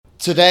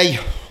Today,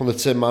 on the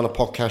Tim Marner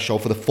podcast show,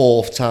 for the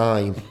fourth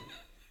time,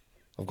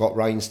 I've got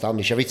Ryan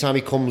Standish. Every time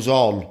he comes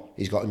on,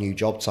 he's got a new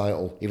job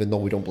title, even though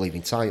we don't believe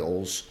in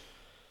titles.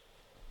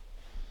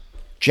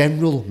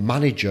 General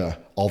Manager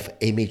of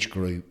Image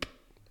Group.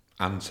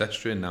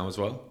 Ancestrian now as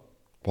well.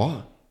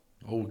 What?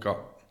 Oh,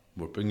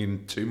 we're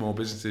bringing two more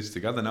businesses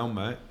together now,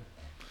 mate.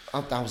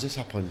 How's this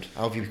happened?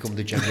 How have you become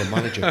the general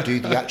manager?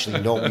 Do they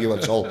actually know you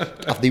at all?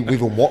 Have they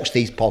even watched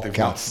these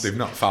podcasts? They've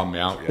not found me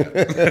out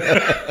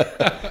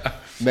yet.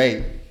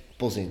 Mate,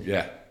 buzzing.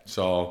 Yeah,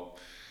 so...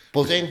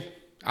 Buzzing?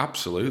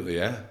 Absolutely,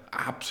 yeah.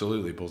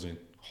 Absolutely buzzing.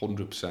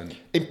 100%.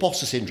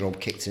 Imposter syndrome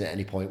kicked in at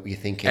any point where you're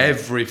thinking...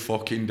 Every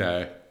fucking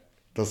day.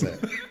 Does it?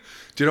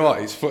 Do you know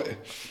what?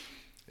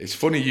 It's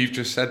funny you've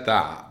just said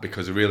that,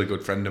 because a really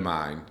good friend of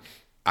mine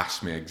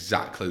asked me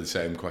exactly the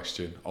same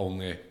question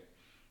only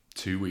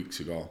 2 weeks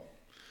ago.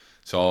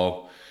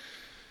 So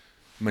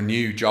my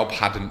new job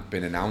hadn't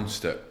been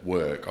announced at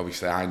work.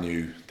 Obviously I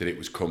knew that it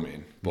was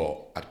coming,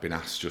 but I'd been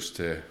asked just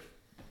to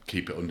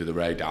keep it under the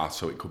radar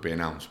so it could be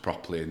announced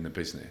properly in the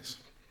business.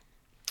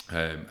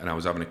 And I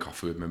was having a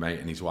coffee with my mate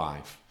and his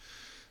wife,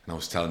 and I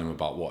was telling him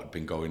about what had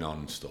been going on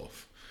and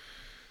stuff.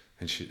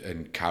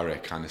 And Carrie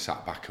kind of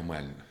sat back and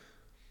went,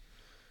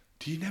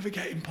 "Do you never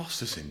get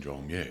imposter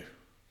syndrome, you?"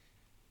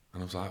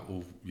 And I was like,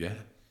 "Well, yeah,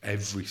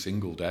 every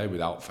single day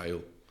without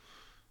fail.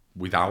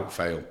 Without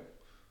fail.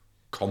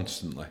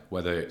 Constantly.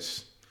 Whether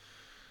it's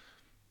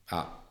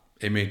at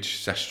Image,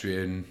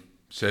 Sestrian,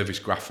 Service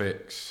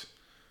Graphics,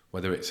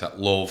 whether it's at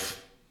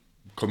Love,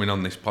 coming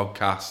on this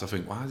podcast, I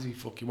think, why does he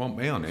fucking want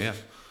me on here?"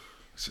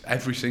 It's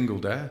every single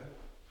day.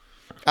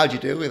 How do you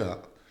deal with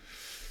that?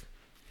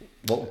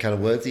 What kind of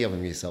words do you have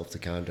on yourself to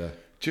kind of...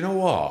 Do you know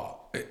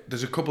what?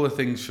 There's a couple of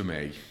things for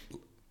me.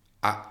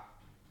 I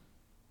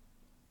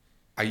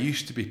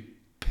used to be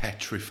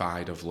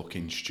petrified of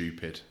looking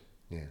stupid.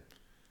 Yeah.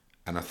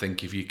 And I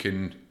think if you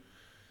can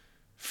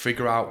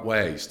figure out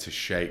ways to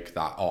shake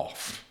that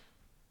off,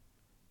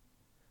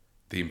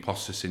 the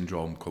imposter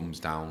syndrome comes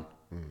down.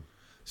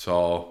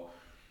 So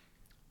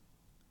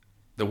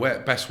the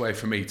best way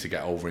for me to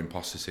get over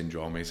imposter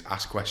syndrome is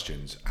ask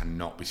questions and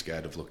not be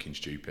scared of looking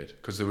stupid.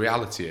 Because the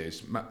reality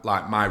is,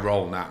 like my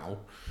role now,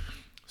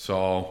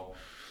 so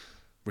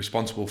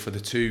responsible for the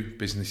two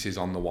businesses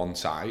on the one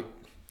site.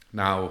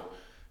 Now,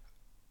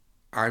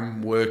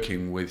 I'm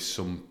working with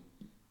some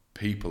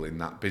people in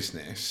that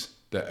business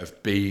that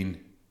have been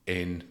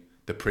in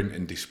the print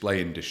and display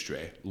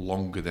industry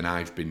longer than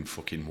I've been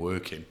fucking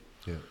working.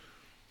 Yeah.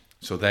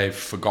 So they've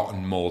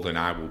forgotten more than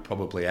I will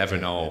probably ever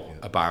know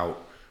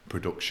about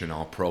production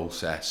or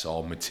process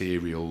or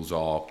materials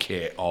or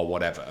kit or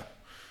whatever.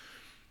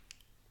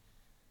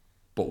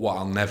 But what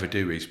I'll never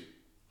do is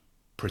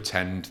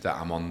pretend that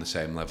I'm on the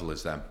same level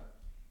as them,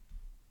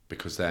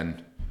 because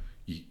then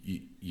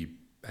you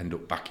end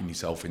up backing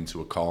yourself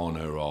into a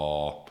corner,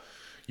 or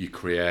you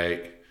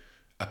create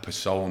a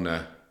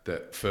persona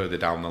that further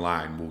down the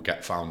line will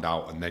get found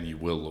out, and then you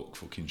will look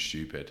fucking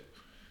stupid.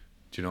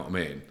 Do you know what I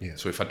mean? Yeah.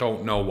 So if I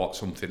don't know what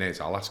something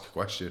is, I'll ask a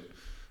question.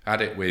 I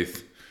had it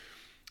with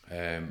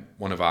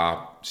one of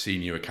our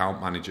senior account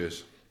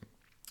managers.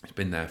 He's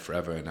been there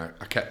forever, and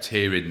I kept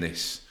hearing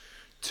this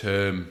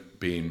term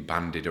being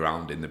bandied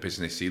around in the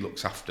business. He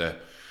looks after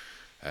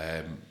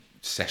the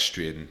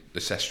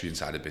Sestrian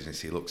side of the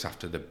business. He looks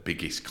after the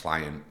biggest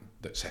client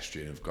that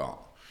Sestrian have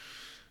got.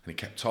 And he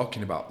kept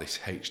talking about this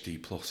HD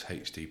plus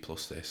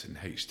this and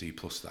HD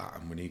plus that,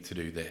 and we need to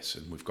do this,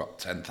 and we've got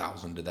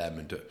 10,000 of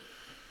them.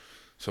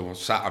 So I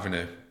sat having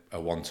a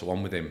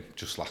one-to-one with him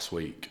just last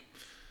week.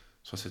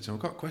 So I said to him,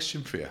 "I've got a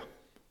question for you.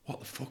 What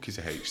the fuck is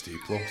a HD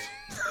plus?"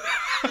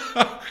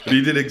 And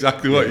he did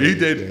exactly what you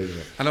did.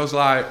 Yeah. And I was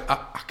like,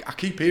 I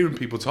keep hearing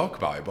people talk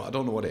about it, but I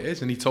don't know what it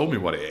is. And he told me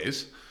what it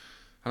is.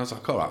 And I was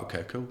like, all right,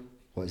 okay, cool.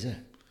 What is it?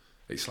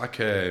 It's like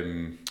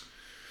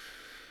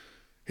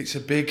it's a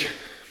big,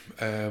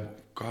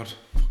 God,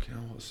 fucking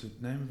hell, what's the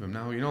name of them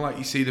now? You know, like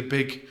you see the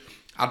big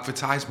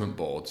advertisement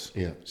boards?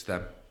 Yeah. It's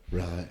them.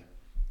 Right.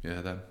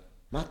 Yeah, them.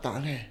 Mad that,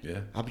 isn't it? Yeah.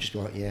 I would just be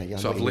like, yeah.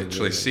 So I've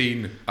literally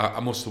seen, I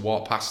must have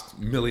walked past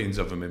millions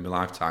of them in my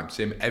lifetime,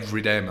 seen them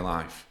every day in my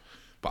life.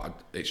 But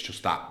it's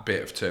just that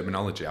bit of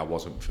terminology I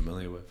wasn't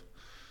familiar with.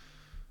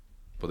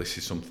 But this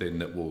is something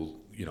that will,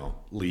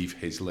 leave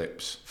his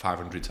lips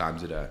 500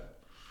 times a day.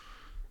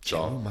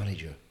 General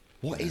manager.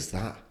 What is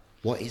that?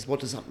 What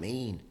does that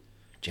mean?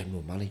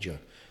 General manager.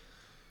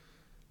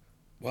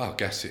 Well, I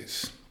guess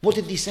it's... What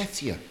did they say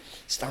to you?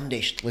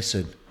 Standish,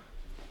 listen.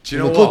 Do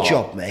you know what? Good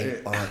job,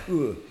 mate.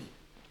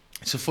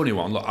 It's a funny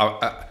one. Look,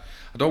 I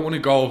don't want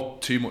to go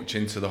too much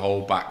into the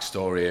whole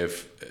backstory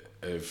of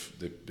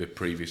the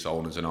previous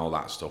owners and all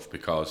that stuff,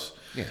 because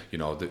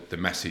the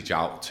message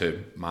out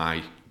to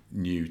my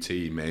new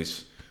team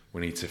is we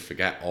need to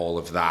forget all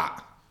of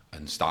that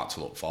and start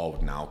to look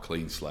forward now.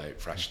 Clean slate,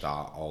 fresh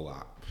start, all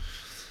that.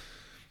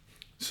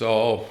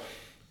 So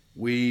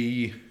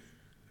we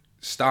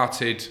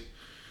started...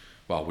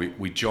 Well,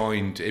 we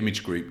joined,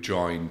 Image Group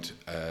joined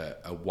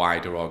a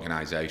wider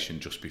organisation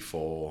just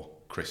before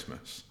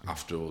Christmas,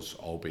 after us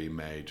all being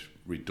made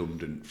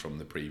redundant from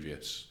the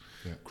previous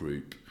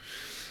group.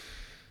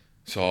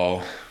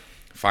 So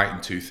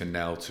fighting tooth and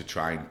nail to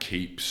try and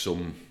keep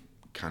some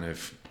kind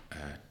of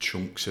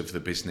chunks of the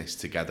business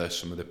together,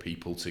 some of the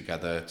people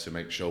together, to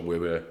make sure we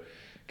were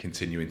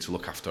continuing to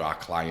look after our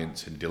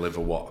clients and deliver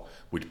what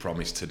we'd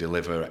promised to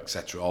deliver,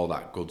 etc. All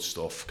that good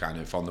stuff kind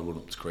of on the run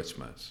up to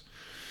Christmas.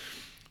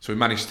 So we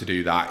managed to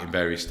do that in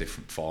various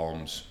different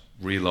forms,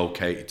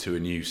 relocated to a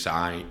new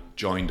site,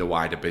 joined a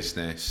wider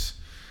business,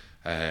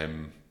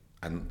 and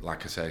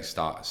like I say,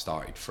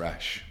 started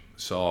fresh.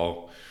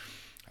 So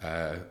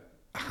a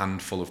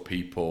handful of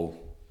people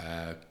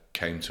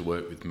came to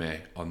work with me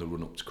on the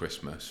run up to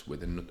Christmas,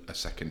 with a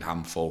second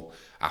handful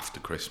after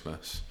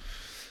Christmas.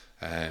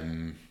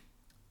 And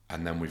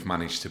then we've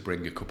managed to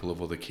bring a couple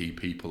of other key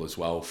people as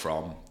well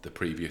from the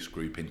previous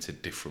group into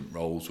different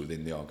roles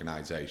within the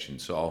organisation.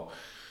 So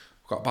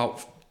we've got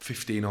about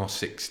 15 or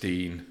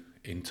 16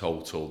 in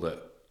total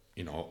that,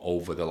 you know,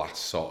 over the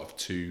last sort of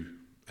 2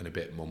 and a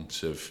bit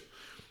months have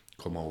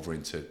come over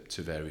into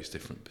various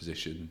different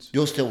positions.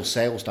 You're still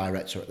sales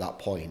director at that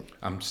point?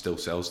 I'm still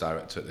sales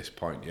director at this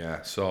point,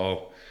 yeah.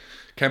 So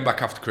came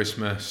back after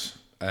Christmas.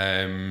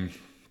 I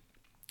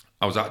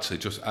was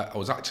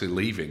actually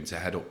leaving to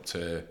head up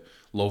to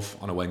Love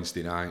on a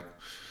Wednesday night,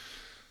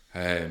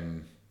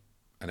 and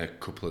a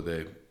couple of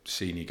the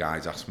senior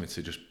guys asked me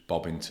to just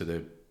bob into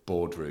the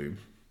boardroom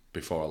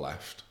before I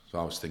left. So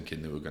I was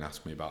thinking they were going to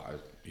ask me about,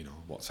 you know,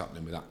 what's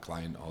happening with that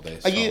client or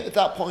this. You at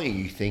that point? Are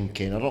you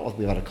thinking? I don't know if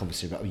we've had a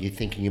conversation about. Are you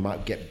thinking you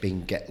might get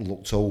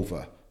looked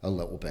over a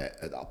little bit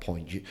at that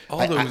point?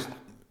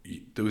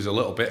 There was a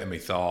little bit of me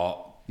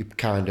thought. You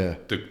kind of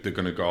they're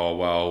going to go,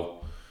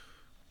 well,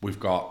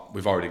 we've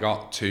already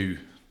got 2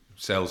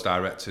 sales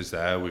directors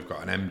there, we've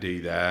got an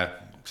MD there.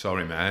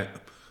 Sorry, mate.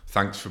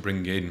 Thanks for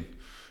bringing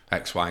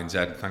X, Y, and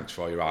Z. Thanks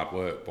for all your hard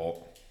work, but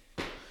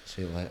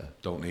see you later.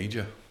 Don't need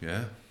you.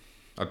 Yeah,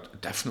 I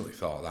definitely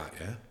thought that.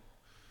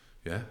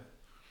 Yeah.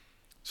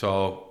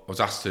 So I was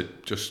asked to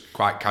just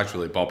quite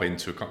casually bob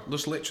into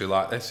just literally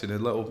like this in a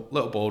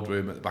little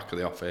boardroom at the back of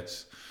the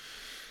office.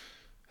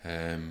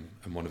 And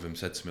one of them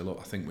said to me, "Look,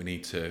 I think we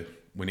need to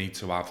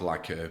have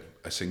like a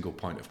single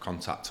point of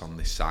contact on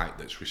this site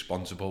that's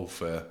responsible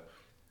for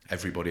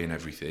everybody and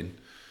everything.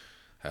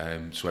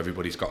 So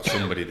everybody's got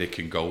somebody they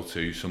can go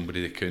to,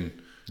 somebody they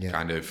can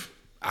kind of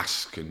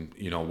ask and,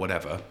 you know,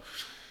 whatever.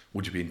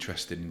 Would you be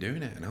interested in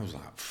doing it?" And I was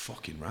like,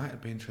 fucking right,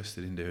 I'd be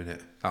interested in doing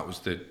it. That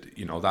was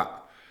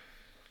that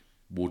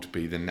would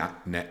be the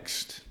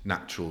next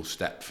natural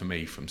step for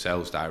me from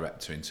sales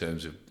director in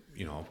terms of,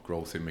 you know,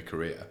 growth in my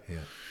career.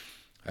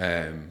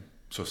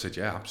 So I said,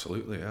 yeah,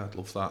 absolutely, yeah, I'd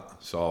love that.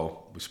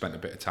 So we spent a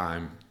bit of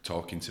time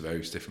talking to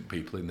various different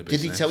people in the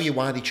business. Did he tell you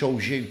why they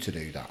chose you to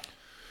do that?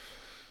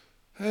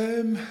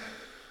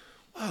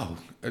 Well,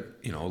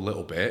 you know, a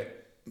little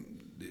bit.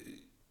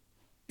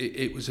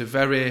 It was a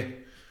very,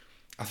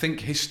 I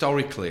think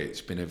historically it's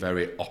been a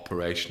very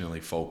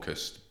operationally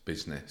focused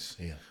business,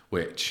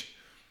 which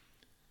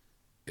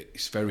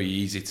it's very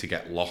easy to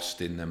get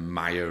lost in the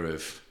mire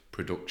of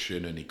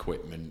production and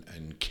equipment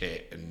and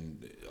kit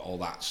and all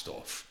that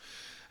stuff.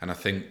 And I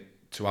think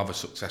to have a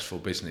successful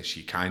business,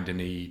 you kind of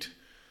need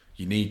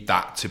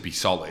that to be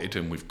solid.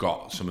 And we've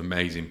got some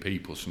amazing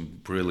people, some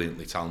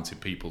brilliantly talented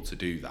people to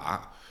do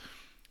that.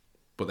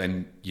 But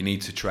then you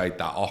need to trade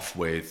that off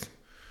with,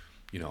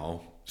 you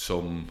know,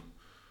 some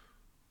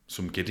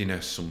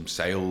giddiness, some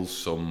sales,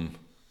 some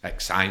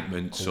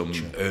excitement, culture.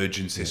 Some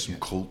urgency, some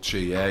culture.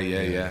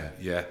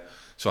 Yeah.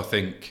 So I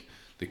think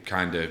they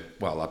kind of,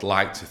 well, I'd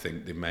like to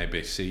think they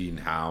maybe seen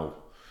how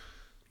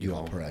we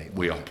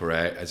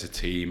operate as a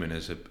team and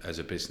as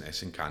a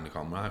business, and kind of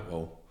gone, right,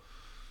 well,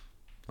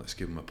 let's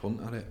give them a punt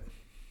at it.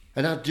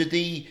 And now, did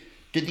they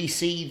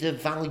see the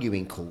value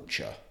in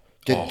culture?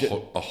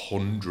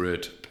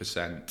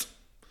 100%.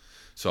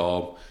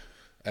 So,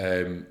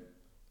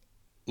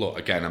 look,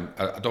 again,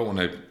 I don't want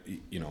to,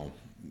 you know,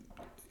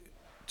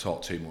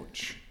 talk too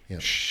much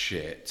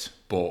shit,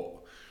 but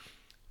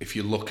if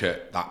you look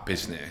at that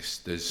business,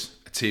 there's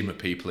a team of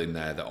people in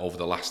there that over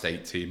the last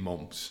 18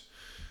 months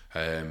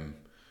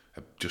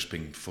have just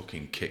been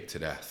fucking kicked to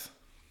death.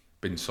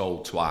 Been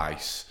sold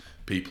twice,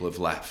 people have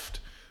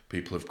left,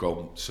 people have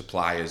gone,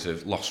 suppliers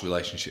have lost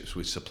relationships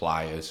with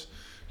suppliers,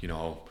 you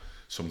know,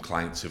 some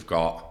clients have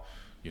got,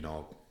 you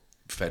know,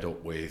 fed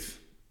up with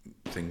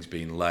things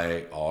being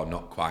late or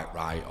not quite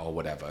right or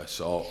whatever.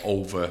 So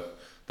over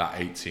that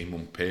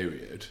 18-month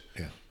period,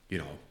 you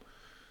know,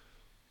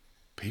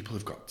 people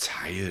have got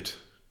tired.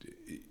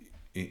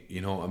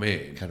 You know what I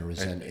mean? Kind of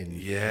resenting.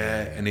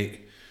 And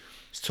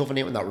it's tough, isn't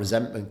it, when that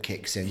resentment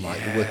kicks in,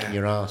 like you're working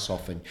your ass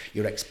off and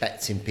you're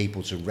expecting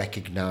people to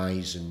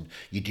recognise and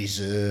you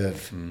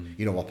deserve,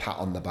 you know, a pat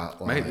on the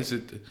back. Like.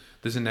 Mate,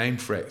 there's a name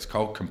for it. It's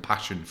called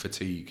compassion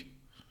fatigue.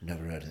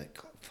 Never heard of it.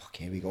 God, fuck,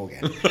 here we go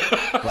again.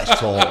 Let's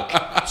talk.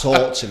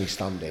 Talk to me,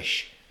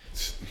 Standish.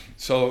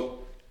 So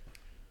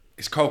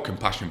it's called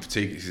compassion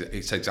fatigue.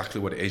 It's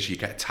exactly what it is. You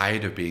get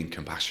tired of being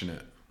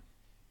compassionate.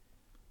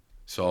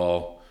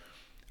 So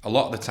a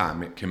lot of the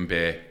time it can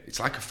be, it's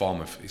like a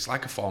form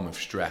of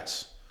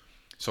stress.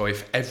 So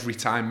if every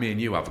time me and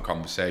you have a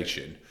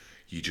conversation,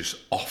 you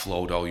just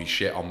offload all your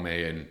shit on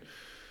me and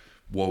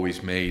woe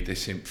is me,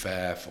 this isn't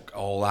fair, fuck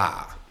all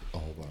that.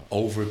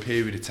 Over a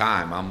period of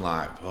time, I'm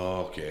like,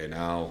 okay,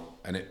 now,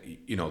 and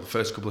the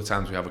first couple of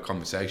times we have a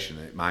conversation,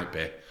 it might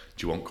be,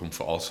 do you want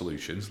comfort or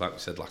solutions, like we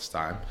said last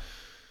time?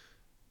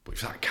 But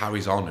if that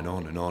carries on and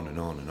on and on and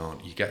on and on,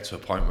 you get to a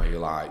point where you're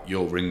like,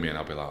 you'll ring me and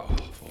I'll be like,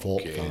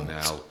 fucking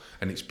hell.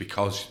 And it's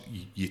because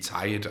you're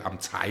tired. I'm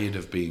tired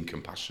of being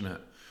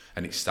compassionate,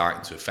 and it's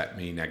starting to affect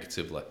me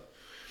negatively.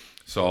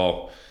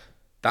 So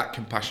that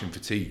compassion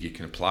fatigue, you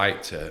can apply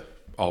it to,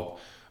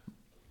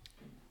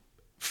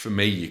 for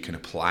me, you can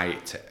apply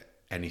it to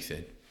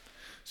anything.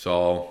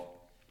 So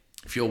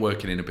if you're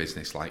working in a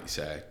business, like you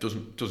say,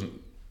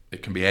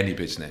 it can be any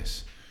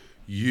business.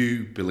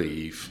 You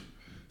believe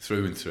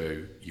through and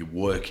through, you're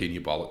working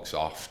your bollocks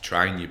off,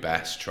 trying your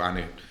best, trying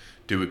to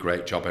do a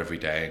great job every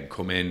day and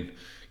come in,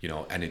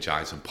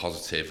 energized and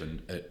positive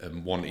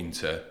and wanting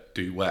to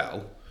do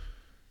well.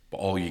 But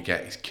all you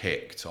get is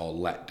kicked or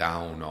let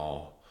down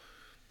or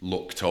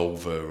looked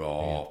over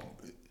or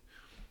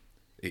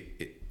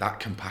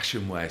that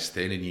compassion wears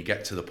thin, and you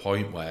get to the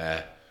point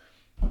where,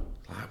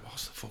 like,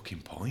 what's the fucking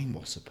point?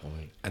 What's the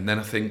point? And then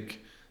I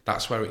think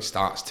that's where it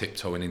starts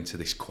tiptoeing into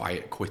this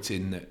quiet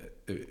quitting.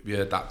 Have you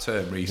heard that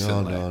term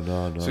recently?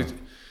 No. So I've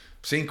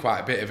seen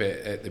quite a bit of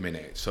it at the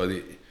minute.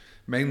 So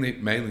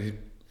mainly,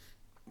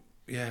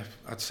 yeah,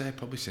 I'd say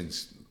probably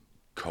since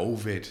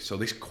COVID. So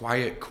this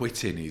quiet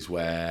quitting is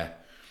where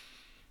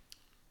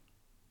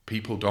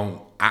people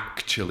don't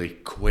actually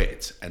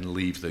quit and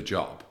leave the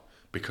job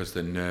because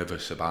they're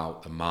nervous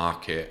about the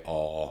market,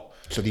 or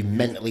so they've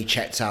mentally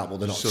checked out, but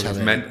they're not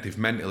telling. They've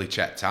mentally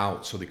checked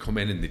out, so they come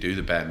in and they do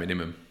the bare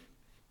minimum.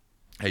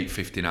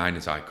 8:59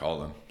 as I call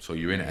them. So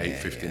you're in at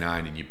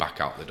 8:59 and you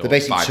back out the door. They're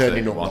basically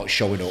turning up, not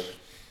showing up.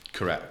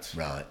 Correct.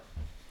 Right.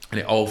 And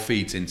it all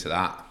feeds into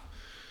that.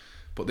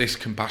 But this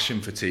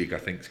compassion fatigue, I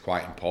think, is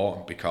quite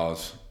important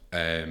because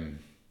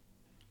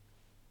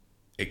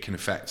it can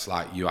affect,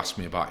 like you asked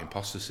me about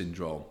imposter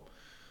syndrome.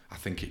 I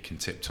think it can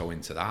tiptoe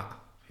into that.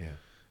 Yeah.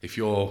 If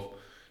you're,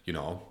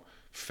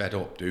 fed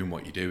up doing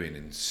what you're doing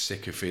and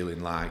sick of feeling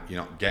like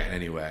you're not getting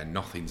anywhere,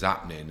 nothing's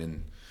happening,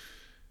 and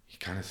you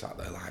kind of sat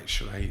there like,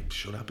 should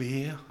I be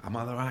here? Am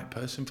I the right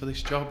person for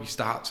this job? You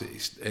start to,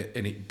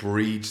 and it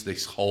breeds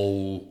this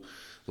whole,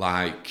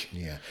 like...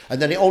 Yeah. And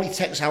then it only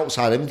takes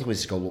outside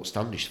influence to go, look,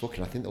 Standish,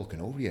 fucking, I think they're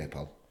looking over you,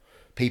 pal.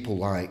 People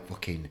like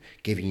fucking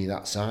giving you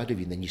that side of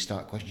you, and then you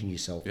start questioning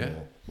yourself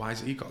more. Why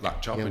has he got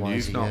that job Yeah, and why you've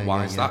is he- not? yeah, Why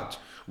yeah, is yeah. that?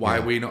 Why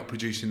are we not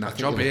producing that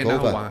job they here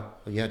look now? over.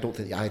 Why? Yeah,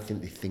 I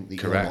think they think that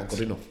Correct. you're not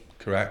good enough.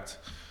 Correct.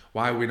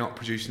 Why are we not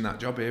producing that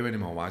job here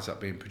anymore? Why is that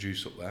being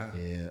produced up there?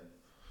 Yeah. Do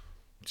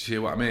you see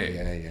what I mean?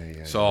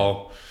 Yeah.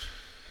 So,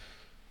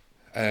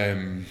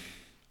 again,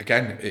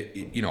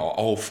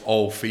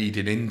 all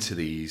feeding into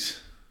these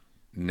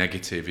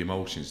negative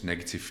emotions,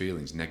 negative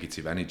feelings,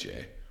 negative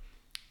energy,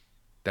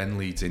 then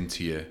leads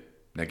into your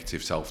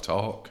negative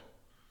self-talk.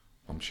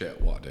 I'm shit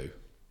at what I do.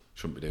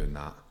 Shouldn't be doing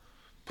that.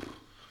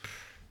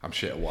 I'm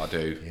shit at what I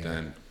do. Yeah.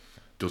 Then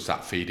does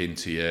that feed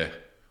into you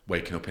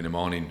waking up in the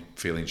morning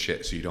feeling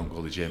shit so you don't go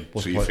to the gym?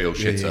 So you feel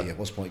shitter. Yeah.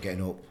 What's the point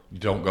getting up? You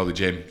don't go to the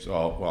gym.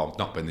 So, well,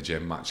 not been in the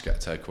gym, might just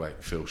get a takeaway,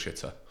 feel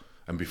shitter.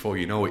 And before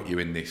you know it, you're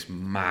in this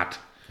mad,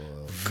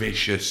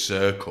 vicious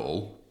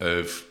circle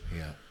of...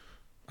 Yeah.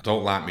 I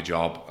don't like my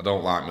job, I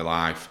don't like my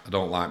life, I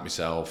don't like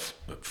myself,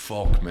 but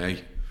fuck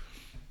me.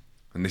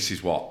 And this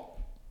is what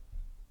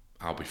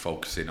I'll be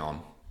focusing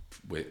on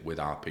with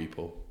our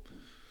people.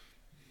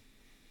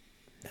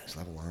 Next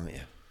level, aren't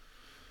you?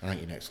 Aren't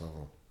you next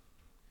level?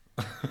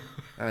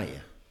 Aren't you?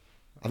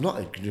 I'm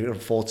not doing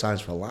 4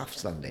 times for a laugh,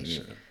 Standish.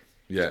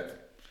 Yeah.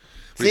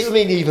 See what I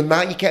mean? Even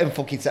that, you can't even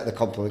fucking take the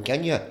compliment,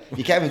 can you?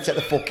 You can't even take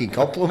the fucking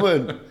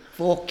compliment.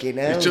 Fucking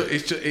hell.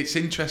 It's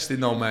interesting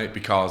though, mate,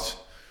 because...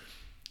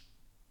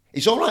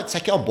 It's all right to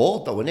take it on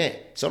board, though, isn't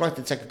it? It's all right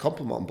to take a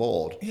compliment on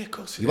board. Yeah, of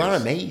course it You is. are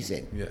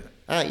amazing. Yeah.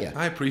 Aren't you?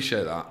 I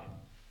appreciate that.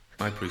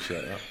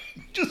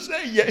 Just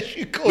say yes,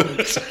 you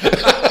couldn't.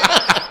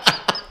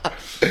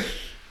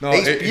 No,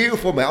 it's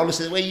beautiful, mate.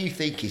 Honestly, the way you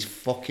think is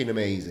fucking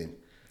amazing.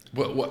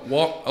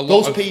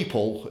 Those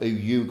people who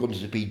you're going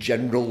to be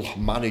general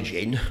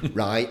managing,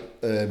 right,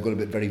 are going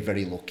to be very,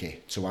 very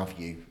lucky to have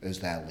you as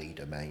their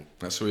leader, mate.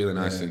 That's a really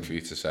nice thing for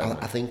you to say.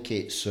 I think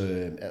it's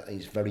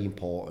very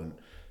important.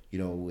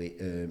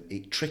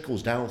 It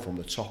trickles down from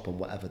the top, and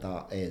whatever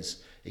that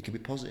is, it can be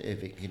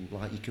positive. It can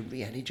you can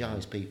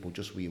re-energise people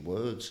just with your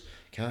words,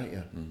 can't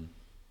you? Mm.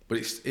 But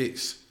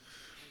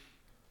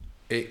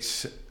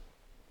it's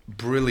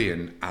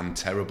brilliant and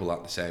terrible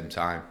at the same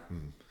time.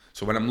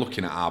 So when I'm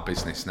looking at our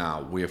business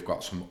now, we have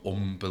got some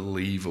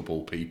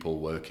unbelievable people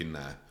working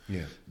there.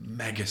 Yeah,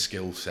 mega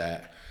skill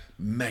set,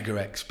 mega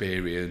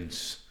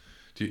experience.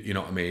 You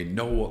know what I mean?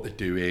 Know what they're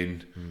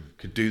doing.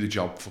 Could do the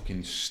job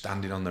fucking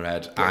standing on their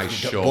head, eyes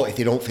shut. But if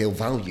they don't feel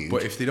valued...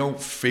 But if they don't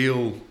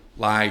feel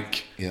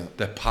like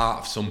they're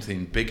part of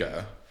something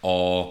bigger,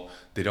 or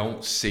they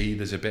don't see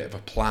there's a bit of a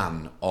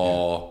plan,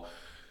 or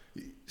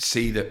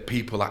see that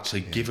people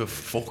actually give a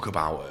fuck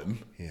about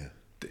them,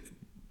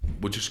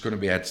 we're just going to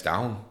be heads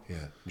down. Yeah,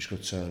 I'm just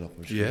going to turn up.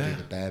 I'm just going to do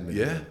the bare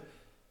minimum.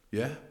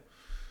 Yeah.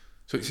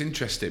 So it's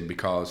interesting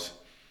because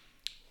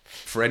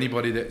for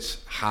anybody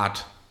that's had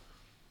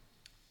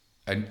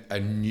a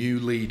new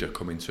leader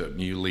come into a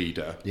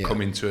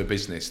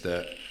business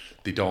that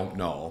they don't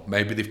know,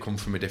 maybe they've come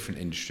from a different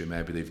industry,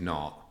 maybe they've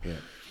not. Yeah.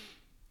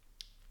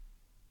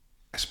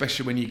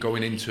 Especially when you're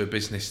going into a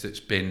business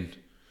that's been,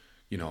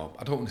 I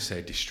don't want to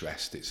say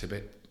distressed, it's a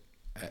bit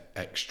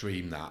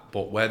extreme that,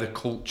 but where the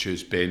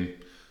culture's been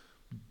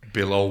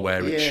below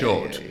where it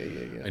should,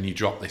 and you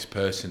drop this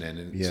person in,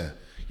 and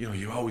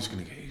you're always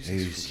going to get,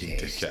 who's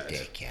this fucking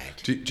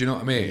dickhead? Do you know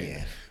what I mean?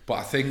 Yeah. But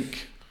I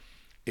think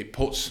it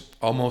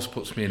almost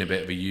puts me in a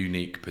bit of a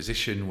unique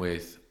position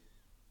with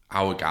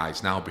our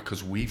guys now,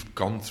 because we've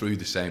gone through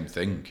the same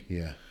thing.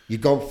 Yeah.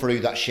 You've gone through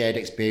that shared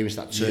experience,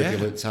 that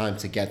turbulent time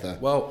together.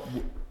 Well,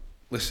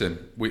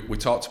 listen, we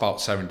talked about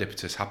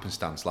serendipitous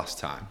happenstance last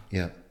time.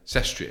 Yeah.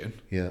 Sestrian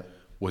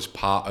was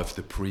part of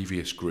the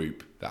previous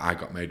group that I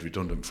got made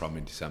redundant from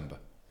in December.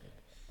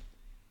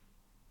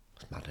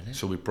 That's mad, isn't it?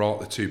 So we brought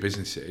the two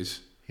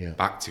businesses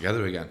back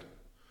together again,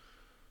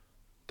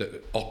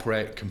 that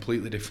operate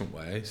completely different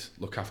ways,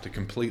 look after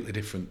completely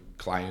different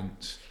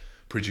clients,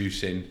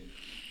 producing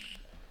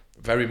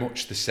very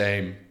much the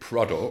same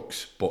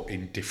products but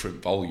in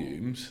different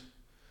volumes.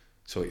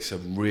 So it's a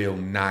real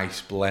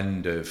nice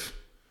blend of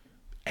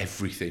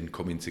everything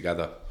coming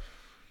together.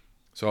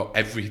 So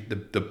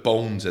the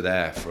bones are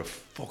there for a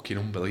fucking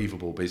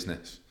unbelievable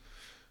business.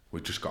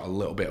 We've just got a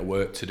little bit of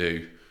work to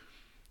do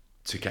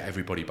to get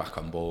everybody back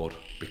on board,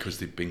 because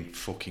they've been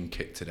fucking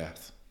kicked to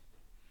death.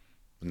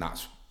 And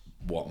that's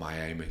what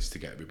my aim is, to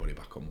get everybody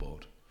back on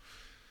board.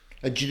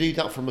 And do you do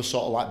that from a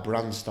sort of like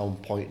brand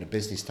standpoint and a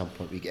business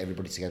standpoint, where you get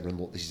everybody together and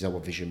look, this is our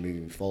vision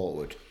moving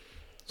forward?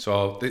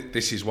 So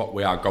this is what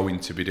we are going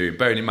to be doing.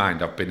 Bearing in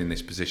mind, I've been in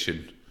this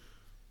position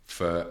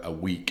for a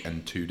week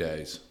and 2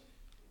 days.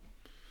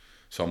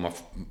 So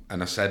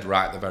I said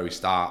right at the very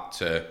start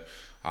to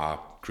our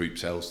group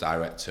sales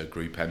director,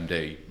 group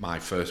MD, my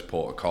first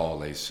port of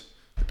call is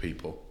the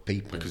people.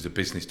 Because the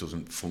business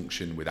doesn't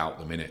function without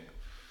them in it.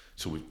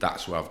 So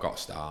that's where I've got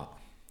to start.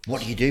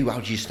 What do you do?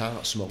 How do you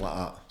start something like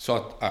that?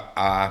 So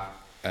I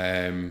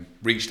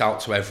reached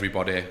out to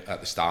everybody at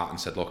the start and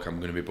said, look,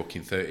 I'm going to be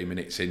booking 30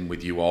 minutes in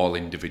with you all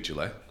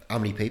individually. How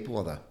many people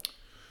are there?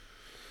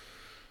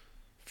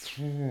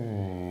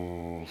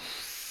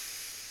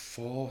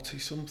 40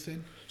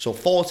 something. So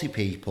 40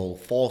 people,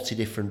 40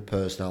 different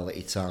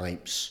personality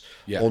types,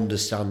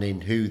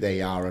 understanding who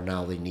they are and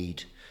how they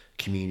need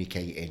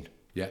communicating.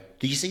 Yeah.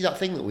 Did you see that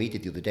thing that we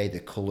did the other day, the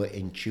colour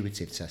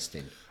intuitive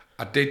testing?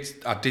 I did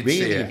really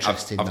see it.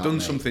 Interesting. I've done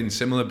something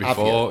similar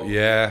before.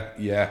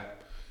 Yeah.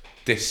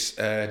 This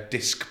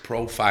disc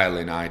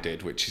profiling I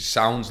did, which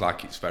sounds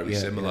like it's very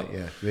similar.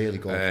 Yeah, really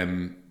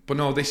good. But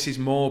no, this is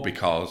more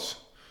because,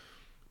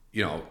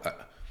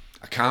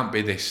 I can't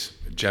be this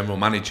general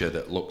manager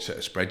that looks at a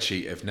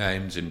spreadsheet of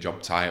names and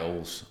job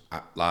titles.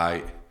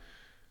 I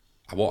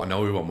want to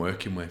know who I'm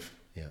working with.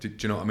 Yeah. Do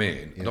you know what I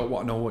mean? Yeah. I don't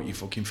want to know what your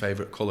fucking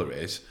favourite colour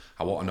is.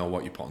 I want to know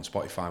what you put on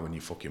Spotify when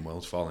your fucking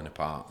world's falling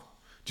apart.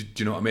 Do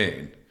you know what I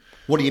mean?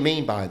 What do you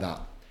mean by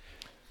that?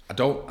 I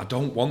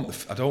don't want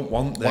the.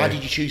 Why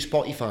did you choose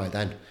Spotify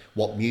then?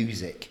 What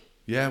music?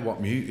 Yeah,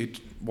 what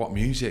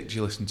music do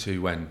you listen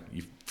to when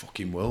your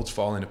fucking world's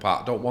falling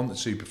apart? I don't want the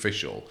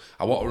superficial.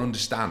 I want to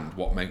understand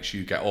what makes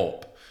you get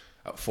up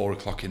at 4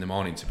 o'clock in the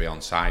morning to be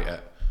on site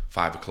at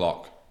 5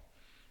 o'clock.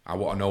 I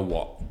want to know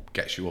what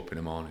gets you up in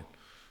the morning.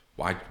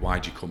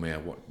 Why'd you come here?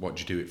 What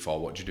do you do it for?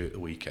 What do you do at the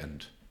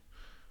weekend?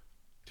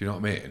 Do you know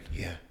what I mean?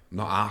 Yeah. I'm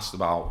not asked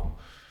about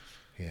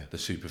the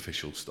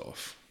superficial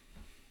stuff.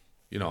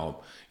 You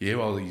hear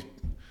all these,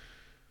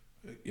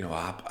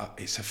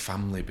 it's a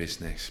family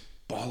business.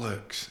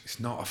 Bollocks. It's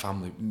not a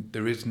family.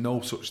 There is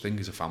no such thing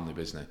as a family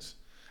business.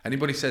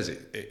 Anybody says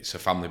it's a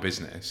family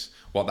business,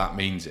 what that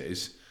means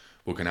is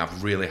we're going to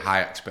have really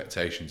high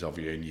expectations of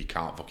you and you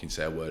can't fucking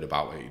say a word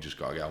about it. You just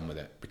got to get on with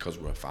it because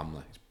we're a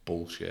family. It's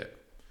bullshit.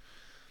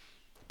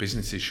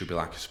 Businesses should be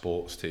like a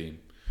sports team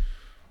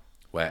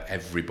where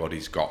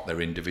everybody's got their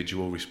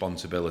individual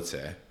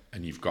responsibility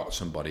and you've got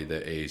somebody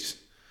that is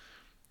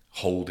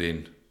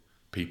holding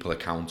people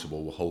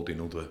accountable.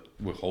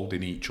 We're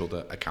holding each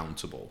other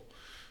accountable.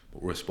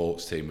 But we're a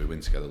sports team. We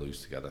win together,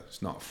 lose together.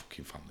 It's not a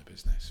fucking family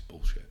business.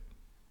 Bullshit.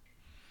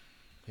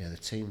 Yeah, the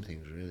team thing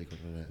was really good,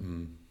 wasn't it?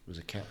 There's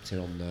a captain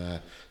on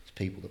there. There's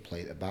people that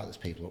play at the back. There's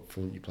people up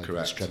front. You play for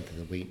the strength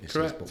and the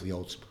weaknesses, but we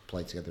all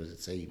play together as a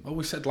team. Well,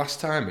 we said last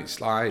time,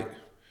 it's like,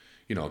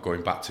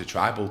 going back to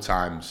tribal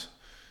times,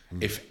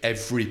 if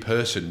every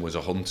person was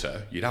a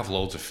hunter, you'd have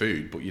loads of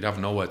food, but you'd have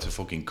nowhere to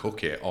fucking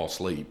cook it or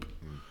sleep.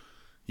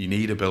 You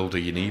need a builder,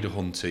 you need a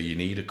hunter, you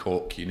need a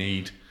cook, you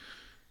need...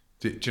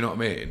 Do you know what I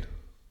mean?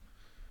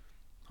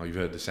 Or you've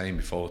heard the saying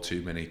before,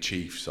 too many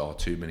chiefs or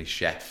too many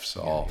chefs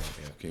or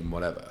fucking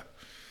whatever.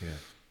 Yeah.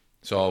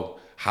 So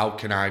how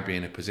can I be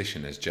in a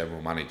position as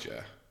general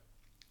manager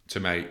to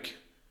make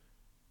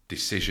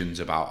decisions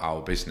about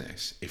our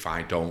business if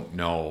I don't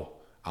know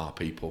our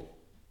people.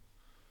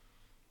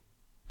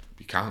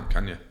 You can't,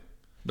 can you?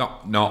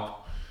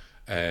 Not.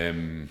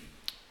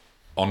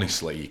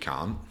 Honestly, you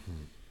can't.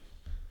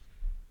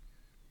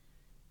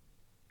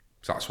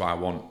 So that's why I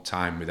want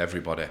time with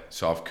everybody.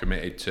 So I've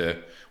committed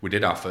to. We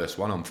did our first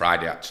one on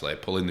Friday, actually,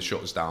 pulling the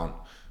shutters down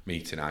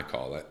meeting, I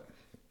call it.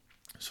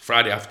 So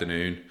Friday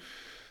afternoon,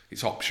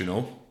 it's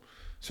optional.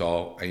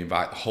 So I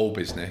invite the whole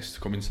business to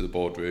come into the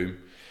boardroom,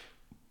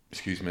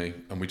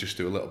 and we just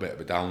do a little bit of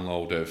a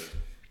download of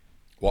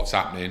what's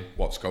happening,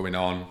 what's going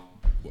on,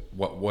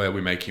 where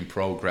we're making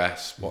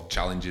progress, what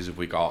challenges have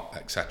we got,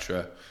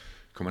 etc.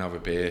 Come and have a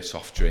beer,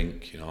 soft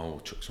drink,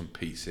 chuck some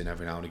pizza in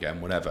every now and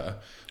again, whatever.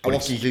 How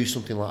often do you do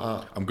something like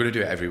that? I'm going to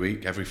do it every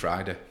week, every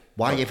Friday.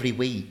 Why every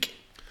week?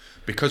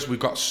 Because we've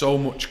got so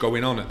much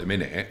going on at the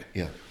minute.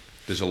 Yeah.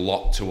 There's a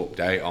lot to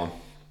update on.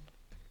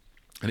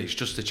 And it's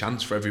just a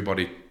chance for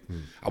everybody.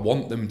 I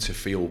want them to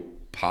feel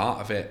part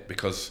of it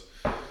because,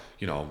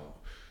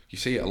 you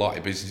see it a lot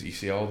in business. You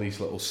see all these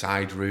little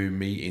side room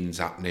meetings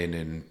happening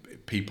and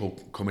people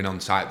coming on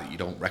site that you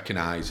don't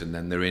recognise, and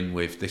then they're in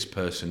with this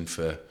person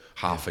for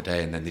half a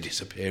day and then they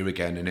disappear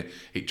again, and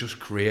it just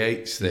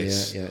creates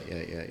this. Yeah.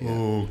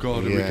 Oh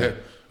God,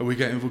 are we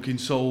getting fucking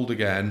sold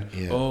again?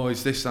 Yeah. Oh,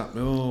 is this that?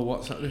 Oh,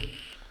 what's that?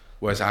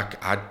 Whereas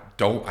I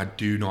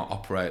do not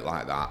operate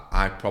like that.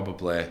 I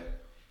probably,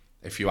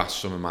 if you ask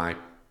some of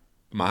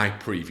my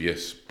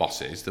previous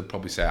bosses, they'll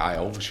probably say I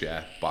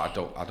overshare, but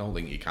I don't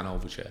think you can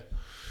overshare.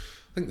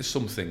 I think there's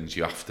some things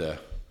you have to,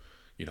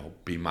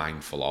 be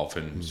mindful of,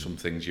 and some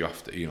things you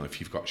have to, if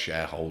you've got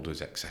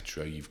shareholders,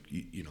 etc.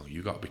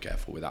 You've got to be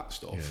careful with that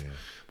stuff. Yeah.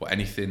 But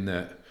anything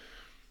that,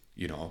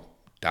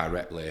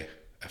 directly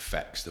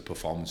affects the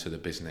performance of the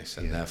business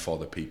and therefore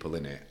the people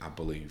in it, I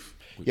believe.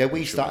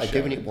 We started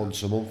doing it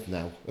once a month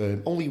now.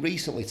 Only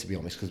recently, to be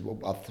honest, because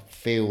I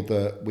feel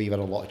that we've had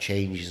a lot of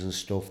changes and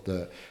stuff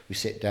that we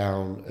sit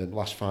down and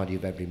last Friday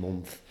of every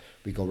month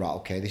we go, right,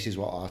 okay, this is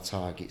what our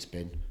target's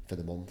been for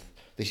the month.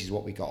 This is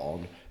what we got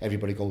on.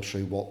 Everybody goes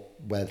through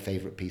where the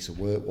favourite piece of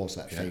work was,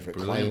 that favourite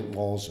client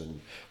was, and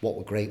what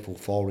we're grateful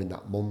for in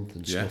that month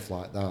and stuff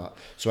like that.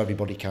 So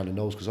everybody kind of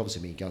knows, because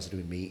obviously me and Gaz are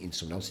doing meetings,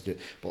 someone else is doing,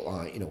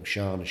 but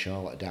Sean and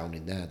Charlotte are down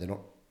in there. They're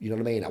not, you know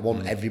what I mean? I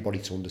want everybody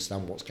to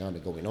understand what's kind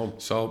of going on.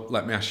 So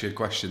let me ask you a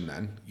question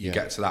then. You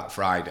get to that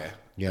Friday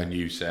and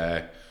you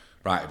say,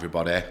 right,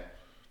 everybody,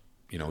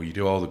 you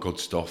do all the good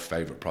stuff,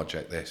 favourite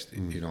project this,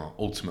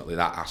 ultimately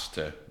that has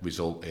to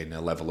result in a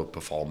level of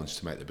performance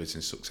to make the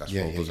business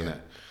successful, doesn't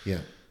it? Yeah.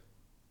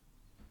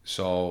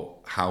 So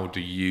how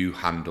do you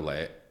handle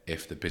it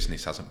if the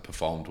business hasn't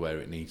performed where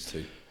it needs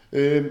to?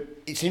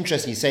 It's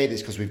interesting you say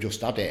this because we've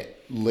just had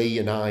it. Lee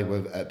and I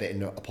were a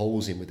bit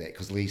opposing with it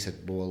because Lee said,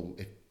 well,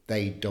 if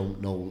they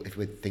don't know, if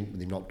we think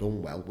they've not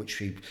done well, which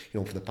we,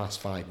 for the past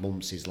 5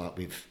 months is like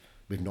we've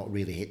not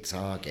really hit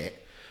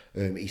target,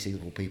 he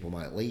said, well, people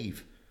might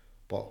leave.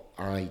 But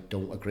I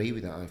don't agree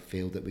with that. I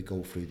feel that we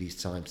go through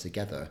these times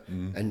together,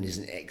 and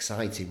isn't it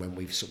exciting when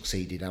we've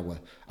succeeded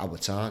our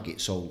target?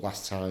 So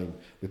last time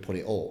we put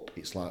it up,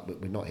 it's like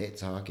we're not hit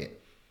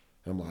target.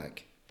 And I'm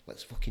like,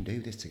 let's fucking do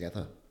this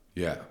together.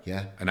 Yeah.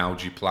 Yeah. And how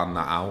do you plan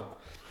that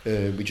out?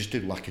 We just do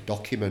like a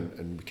document,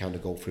 and we kind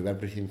of go through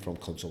everything from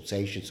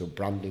consultation to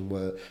branding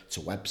work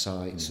to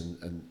websites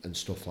and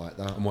stuff like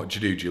that. And what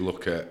do you do? Do you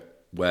look at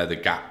where the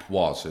gap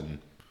was and...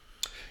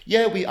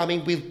 Yeah,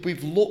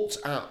 we've looked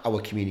at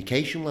our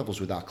communication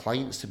levels with our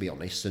clients, to be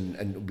honest,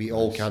 and we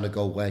all kind of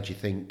go, where do you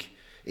think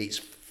it's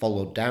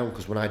followed down?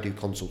 Because when I do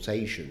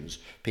consultations,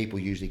 people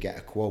usually get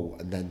a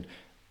quote, and then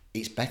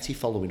it's Betty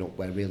following up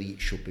where really it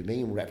should be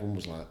me, and everyone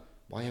was like,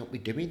 why aren't we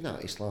doing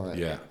that? It's like,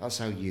 that's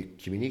how you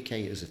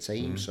communicate as a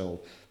team.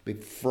 So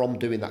from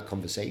doing that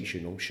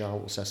conversation,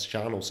 Sean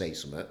will say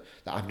something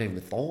that I've never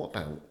even thought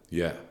about.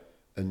 Yeah.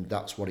 And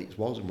that's what it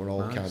was, and we're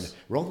all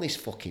we're on this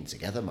fucking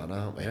together, man,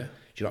 aren't we? Yeah.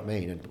 Do you know what I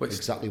mean? And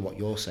exactly what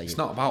you're saying. It's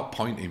not about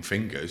pointing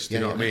fingers, do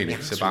you know what I mean?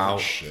 It's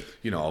about,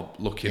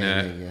 looking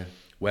at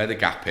where the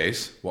gap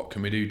is, what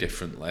can we do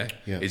differently?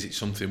 Yeah. Is it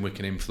something we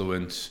can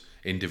influence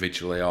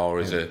individually or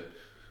as a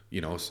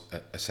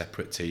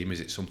separate team? Is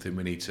it something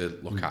we need to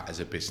look at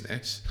as a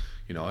business?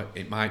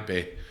 It might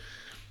be,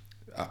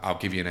 I'll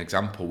give you an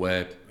example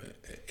where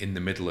in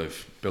the middle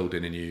of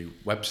building a new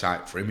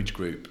website for Image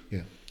Group.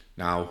 Yeah.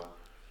 Now,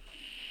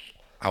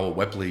 our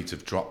web leads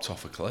have dropped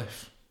off a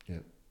cliff. Yeah.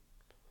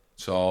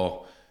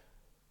 So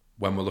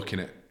when we're looking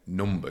at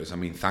numbers,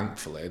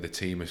 thankfully the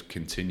team is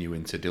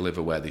continuing to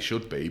deliver where they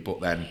should be, but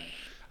then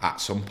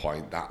at some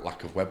point that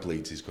lack of web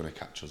leads is going to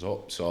catch us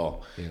up.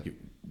 So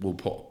we'll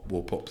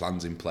put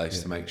plans in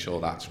place to make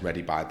sure that's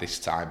ready by this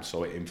time,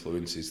 so it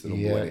influences the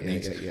number when it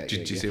needs. Do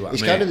you see what I mean?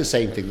 It's kind of the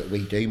same thing that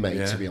we do,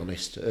 mate. To be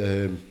honest.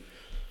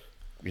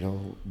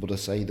 Would I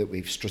say that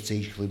we've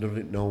strategically done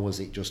it? No, has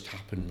it just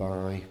happened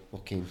by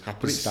fucking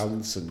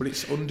happenstance? But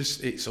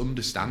it's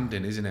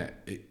understanding, isn't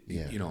it?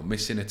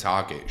 Missing a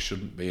target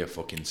shouldn't be a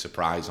fucking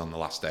surprise on the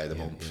last day of the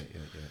month.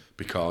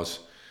 Because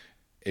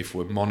if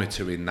we're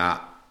monitoring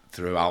that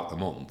throughout the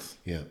month,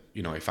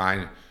 if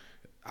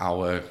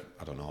our,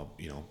 I don't know,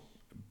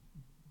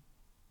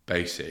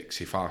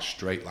 basics, if our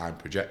straight line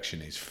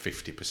projection is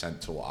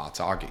 50% to what our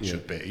target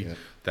should be,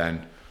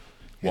 then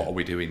what are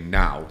we doing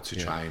now to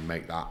try and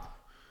make that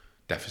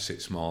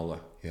deficit smaller?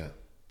 Yeah.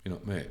 You know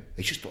what I mean?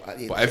 It's just, but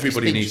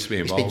everybody needs to be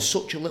involved. It's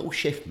been such a little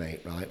shift, mate,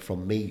 right?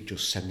 From me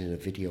just sending a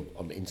video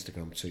on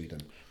Instagram to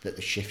them, that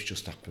the shift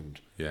just happened.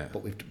 Yeah.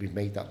 But we've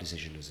made that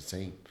decision as a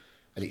team,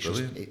 and it's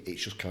Brilliant.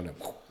 it's just kind of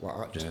like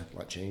that, just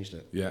like changed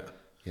it. Yeah.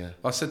 Yeah.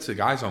 Well, I said to the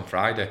guys on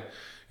Friday,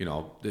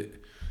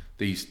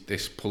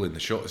 this pulling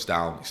the shutters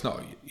down, it's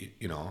not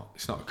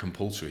it's not a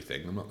compulsory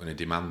thing. I'm not going to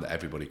demand that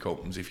everybody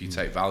comes. If you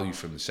take value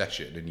from the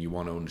session and you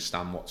want to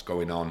understand what's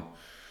going on,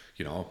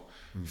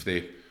 if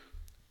the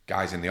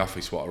guys in the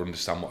office want to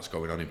understand what's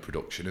going on in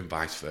production and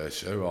vice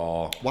versa,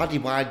 or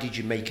why did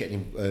you make it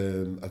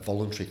a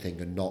voluntary thing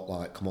and not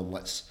like, come on,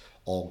 let's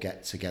all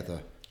get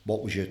together?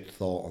 What was your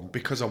thought on?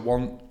 Because I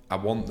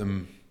want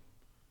them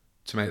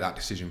to make that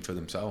decision for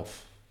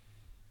themselves.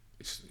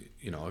 It's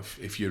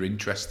if you're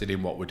interested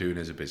in what we're doing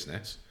as a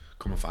business,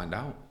 come and find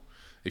out.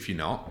 If you're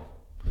not,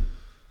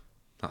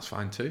 that's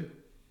fine too.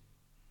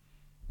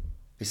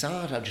 It's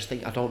hard. I just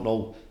think, I don't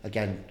know.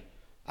 Again,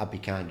 I'd be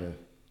kind of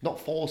not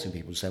forcing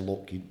people to say,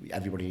 look,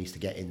 everybody needs to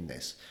get in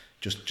this,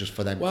 just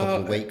for them couple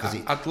of weeks, because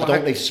I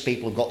don't know if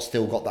people have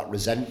still got that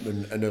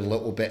resentment and a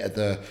little bit of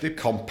the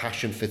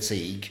compassion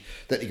fatigue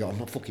that they go, I'm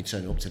not fucking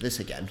turning up to this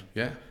again.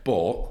 Yeah,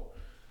 but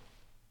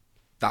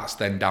that's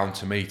then down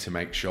to me to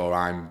make sure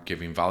I'm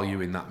giving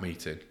value in that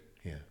meeting.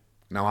 Yeah.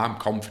 Now I'm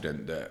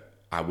confident that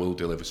I will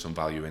deliver some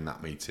value in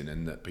that meeting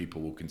and that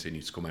people will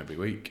continue to come every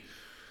week.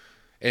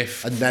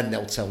 And then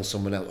they'll tell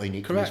someone else, you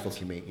need to come to this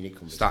fucking meeting, you need to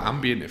come to this. That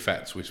ambient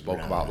effect we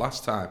spoke about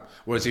last time.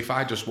 Whereas if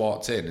I just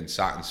walked in and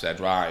sat and said,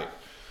 right,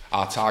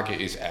 our target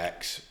is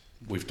X,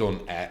 we've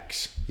done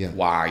X,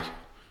 Y.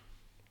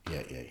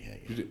 Yeah.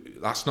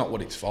 That's not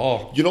what it's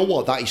for. You know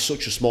what? That is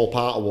such a small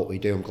part of what we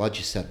do. I'm glad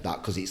you said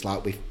that, because it's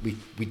like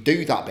we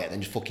do that bit and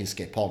then just fucking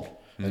skip on.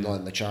 And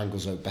then the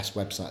triangle's the best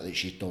website that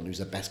she's done, who's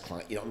the best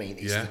client. You know what I mean?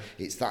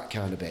 It's that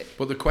kind of bit.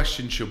 But the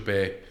question should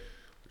be,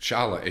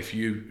 Charlotte, if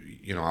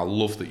I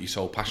love that you're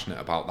so passionate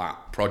about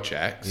that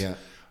project. Yeah.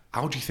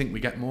 How do you think we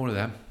get more of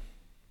them?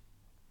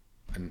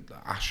 And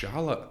ask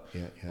Charlotte.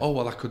 Yeah. Oh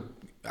well, I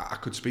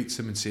could speak to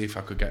them and see if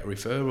I could get a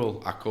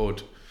referral. I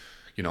could,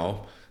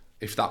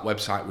 if that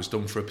website was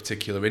done for a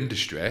particular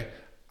industry,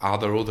 are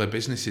there other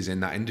businesses in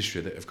that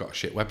industry that have got a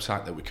shit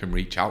website that we can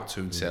reach out to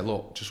and say,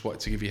 look, just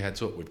wanted to give you a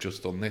heads up, we've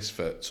just done this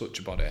for such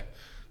a body.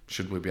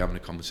 Should we be having a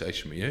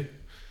conversation with you?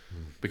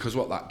 Because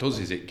what that does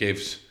is it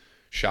gives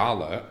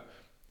Charlotte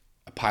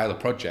a pile of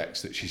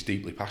projects that she's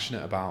deeply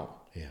passionate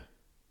about. Yeah.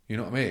 You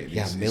know what I mean?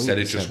 Yeah, instead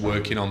of just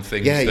working on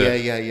things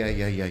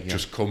that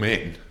just come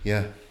in.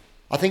 Yeah.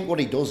 I think what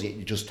it does,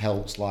 it just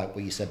helps, like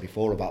what you said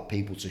before about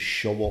people to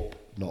show up,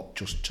 not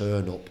just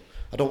turn up.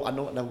 I don't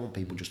want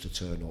people just to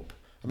turn up.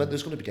 I mean,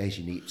 there's going to be days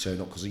you need to turn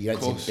up because your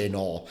head's in bin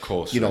or,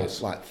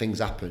 like things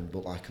happen,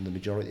 but like in the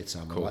majority of the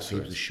time, I like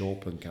people to show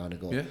up and kind of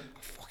go, I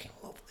fucking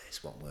love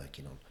this, what I'm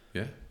working on.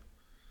 Yeah.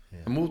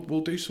 And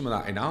we'll do some of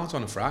that in ours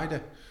on a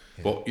Friday.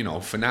 Yeah. But,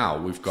 for now,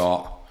 we've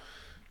got,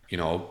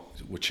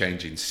 we're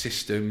changing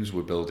systems,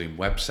 we're building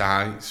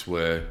websites,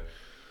 we've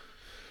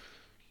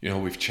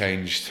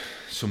changed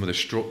some of the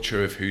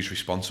structure of who's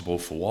responsible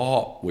for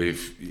what.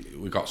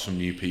 We've got some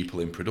new people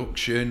in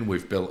production.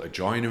 We've built a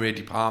joinery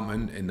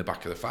department in the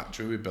back of the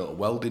factory. We've built a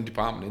welding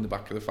department in the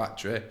back of the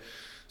factory.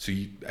 So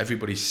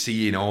everybody's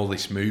seeing all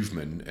this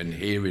movement and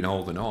hearing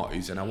all the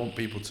noise, and I want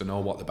people to know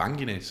what the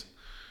banging is.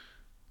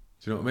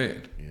 Do you know what I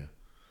mean? Yeah.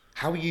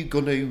 How are you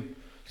going to...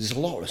 There's a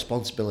lot of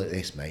responsibility in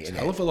this, mate. It's a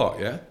hell of a lot,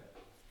 yeah.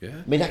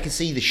 Yeah. I mean, I can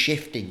see the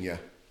shift in you.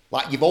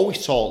 Like, you've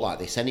always talked like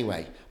this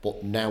anyway,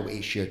 but now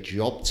it's your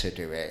job to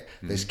do it.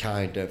 There's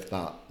kind of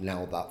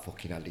that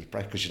fucking handy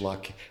press, because you're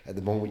like, at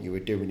the moment you were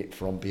doing it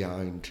from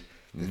behind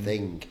the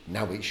thing,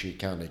 now it's your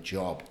kind of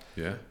job.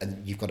 Yeah.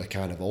 And you've got to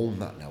kind of own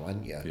that now,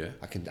 haven't you? Yeah.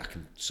 I can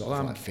sort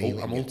of like feel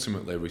it. I'm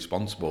ultimately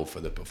responsible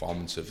for the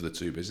performance of the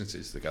two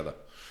businesses together.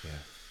 Yeah.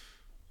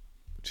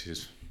 Which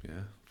is,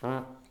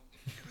 How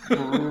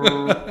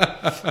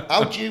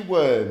do you...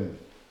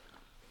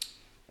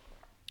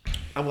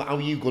 How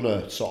are you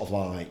gonna sort of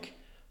like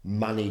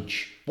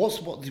manage? What?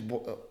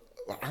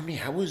 How many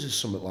hours is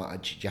something like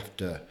that? Do you have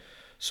to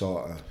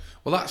sort of?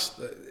 Well, that's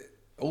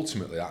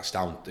ultimately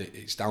down.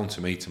 It's down to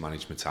me to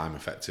manage my time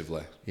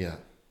effectively. Yeah.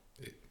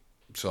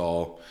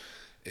 So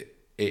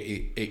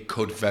it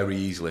could very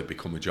easily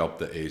become a job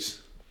that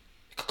is...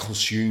 It could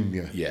consume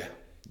you. Yeah,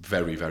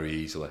 very, very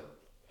easily.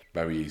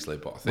 Very easily,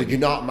 but I think... But you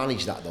not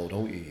manage that though,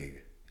 don't you?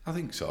 I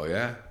think so,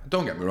 yeah.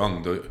 Don't get me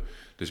wrong,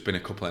 there's been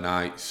a couple of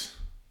nights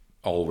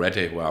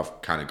already where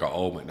I've kind of got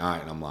home at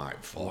night and I'm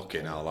like,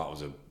 fucking hell,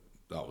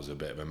 that was a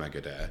bit of a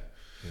mega day.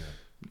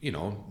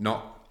 Yeah.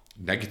 Not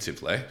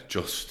negatively,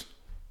 just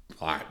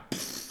like...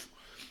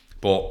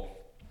 But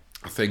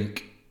I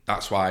think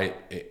that's why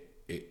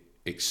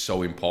it's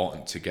so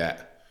important to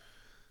get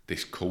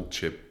this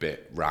culture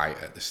bit right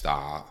at the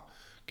start,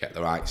 get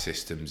the right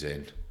systems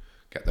in,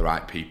 get the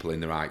right people in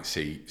the right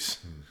seats,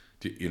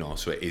 You know,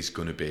 so it is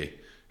going to be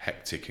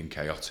hectic and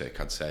chaotic,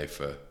 I'd say,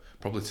 for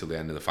probably till the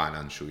end of the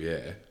financial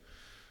year.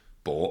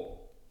 But,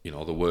 you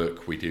know, the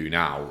work we do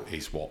now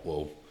is what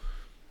will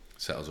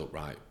set us up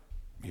right,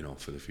 you know,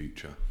 for the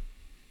future.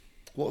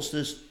 What's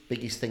the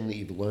biggest thing that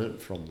you've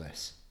learnt from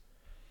this?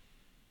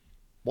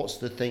 What's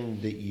the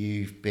thing that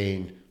you've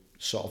been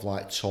sort of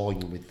like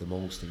toying with the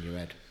most in your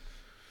head?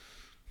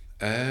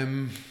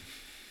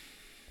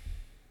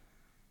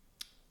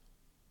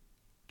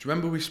 Do you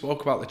remember we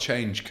spoke about the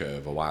change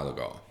curve a while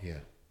ago? Yeah.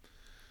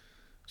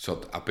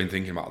 So I've been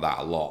thinking about that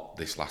a lot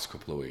this last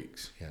couple of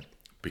weeks. Yeah.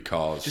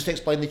 Because just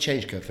explain the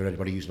change curve for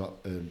anybody who's not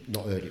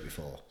heard it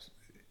before.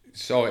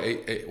 So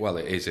it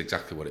is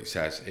exactly what it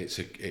says.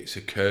 It's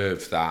a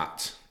curve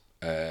that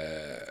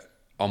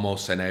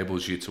almost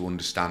enables you to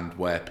understand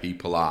where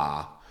people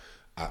are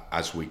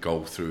as we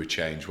go through a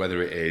change,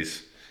 whether it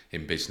is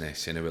in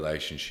business, in a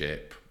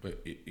relationship.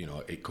 You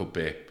know, it could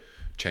be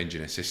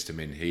changing a system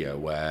in here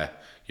where,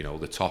 you know,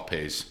 the top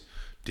is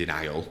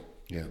denial.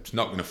 Yeah. It's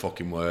not going to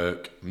fucking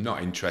work. I'm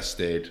not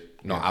interested.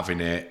 Not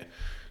having it.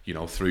 You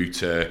know, through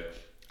to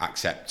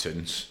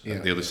acceptance.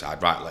 At the other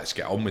side, right, let's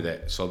get on with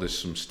it. So there's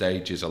some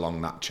stages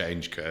along that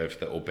change curve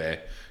that will be,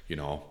 you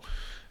know,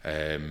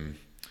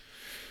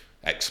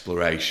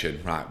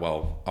 exploration. Right,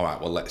 well, all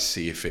right, well, let's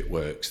see if it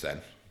works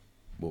then.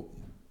 Well,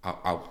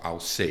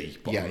 I'll see,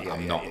 but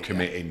I'm not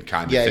committing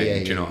kind of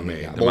thing. Do you know what I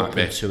mean?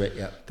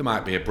 There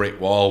might be a brick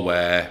wall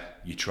where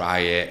you try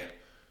it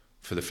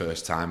for the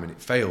first time and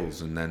it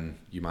fails, and then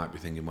you might be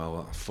thinking,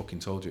 well, I fucking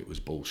told you it was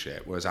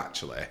bullshit. Whereas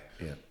actually,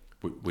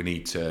 we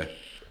need to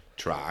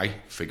try,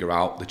 figure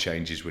out the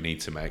changes we need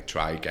to make,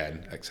 try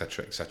again,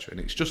 etc., etc. And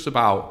it's just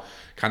about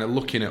kind of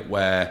looking at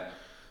where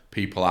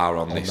people are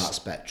on this that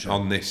spectrum.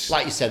 On this,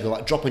 like you said,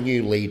 like drop a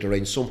new leader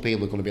in. Some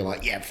people are going to be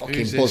like, yeah,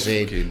 fucking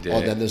buzzing,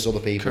 or then there's other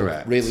people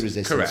really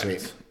resistant to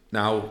it.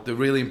 Now, the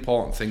really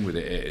important thing with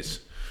it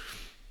is,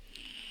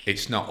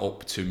 it's not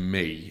up to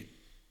me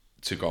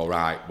to go,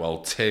 right, well,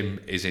 Tim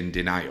is in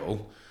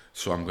denial,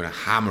 so I'm going to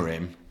hammer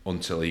him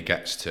until he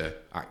gets to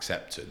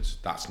acceptance.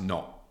 That's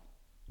not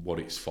what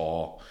it's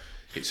for.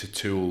 It's a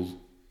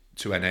tool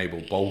to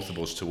enable both of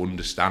us to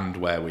understand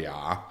where we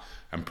are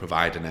and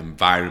provide an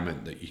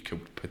environment that you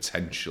could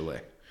potentially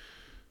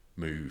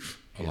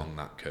move along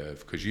that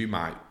curve. Because you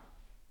might,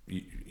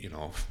 you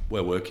know, if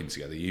we're working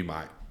together, you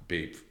might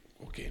be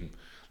fucking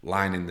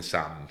line in the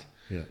sand.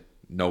 Yeah.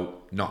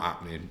 No, not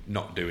happening,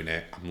 not doing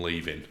it, I'm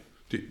leaving.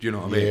 Do you know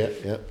what I mean?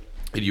 Yeah.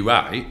 And you're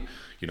right,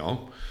 you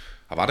know,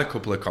 I've had a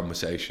couple of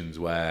conversations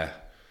where,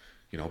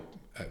 you know,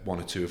 one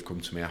or two have come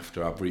to me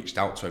after I've reached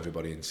out to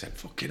everybody and said,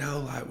 fucking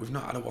hell, like, we've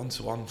not had a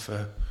one-to-one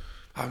for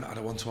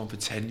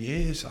 10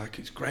 years. Like,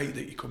 it's great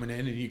that you're coming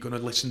in and you're going to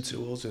listen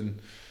to us, and,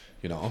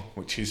 you know,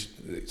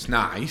 it's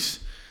nice.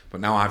 But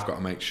now I've got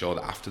to make sure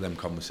that after them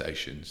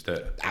conversations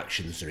that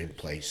actions are in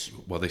place.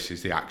 Well, this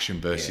is the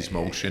action versus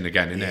motion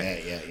again, isn't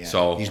it? Yeah.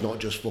 So he's not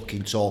just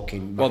fucking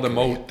talking. Well,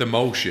 the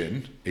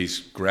motion is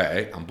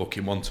great. I'm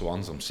booking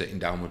one-to-ones. I'm sitting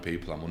down with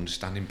people. I'm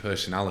understanding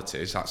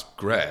personalities. That's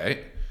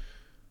great.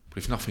 But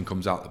if nothing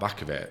comes out the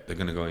back of it, they're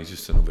going to go, he's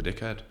just another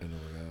dickhead.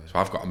 So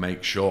I've got to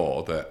make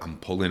sure that I'm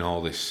pulling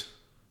all this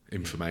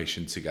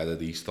information together,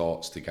 these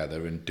thoughts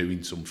together, and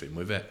doing something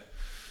with it,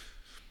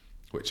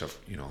 which I've,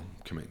 you know,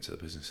 committed to the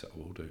business that I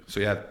will do. So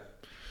yeah,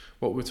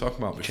 what we were talking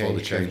about before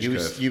the change curve.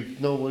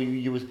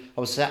 I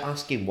was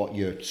asking what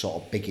your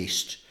sort of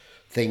biggest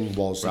thing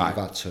was that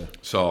you've had to.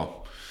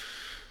 So,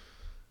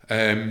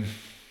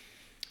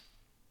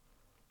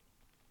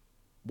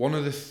 one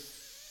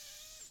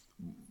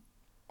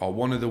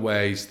of the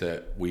ways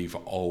that we've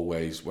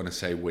always, when I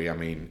say we, I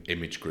mean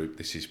Image Group.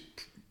 This is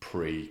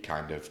pre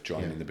kind of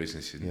joining the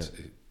businesses,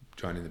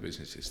 joining the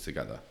businesses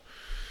together.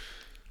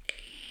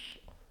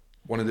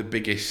 One of the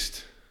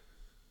biggest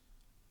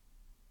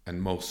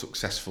and most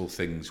successful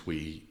things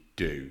we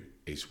do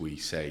is we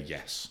say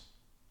yes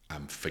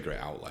and figure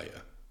it out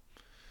later.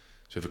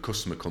 So if a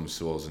customer comes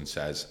to us and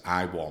says,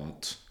 I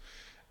want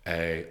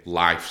a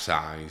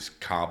life-size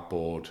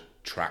cardboard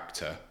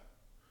tractor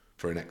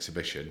for an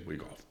exhibition, we've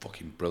got a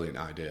fucking brilliant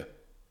idea.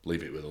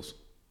 Leave it with us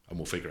and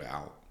we'll figure it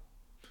out.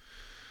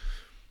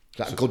 Is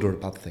that a good or a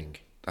bad thing?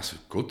 That's a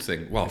good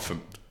thing. Well,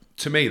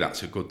 to me,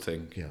 that's a good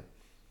thing. Yeah.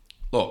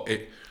 Look,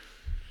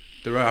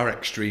 there are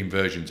extreme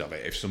versions of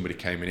it. If somebody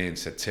came in here and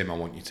said, Tim, I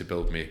want you to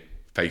build me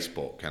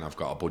Facebook and I've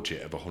got a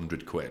budget of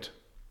 £100,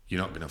 you're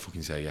not going to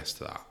fucking say yes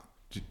to that.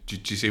 Do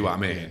you see what I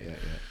mean? Yeah.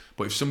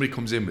 But if somebody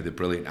comes in with a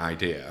brilliant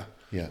idea,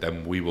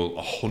 then we will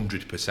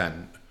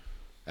 100%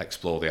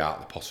 explore the art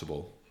of the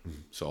possible.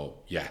 So,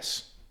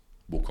 yes,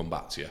 we'll come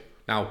back to you.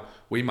 Now,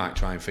 we might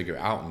try and figure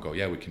it out and go,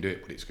 yeah, we can do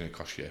it, but it's going to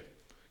cost you,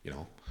 you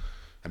know,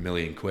 £1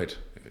 million.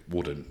 It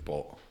wouldn't,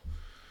 but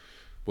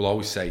we'll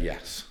always say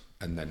yes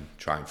and then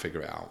try and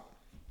figure it out.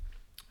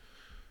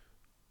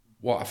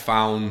 What I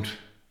found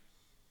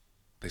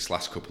this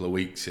last couple of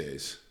weeks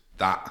is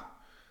that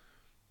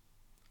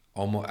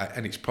almost,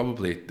 and it's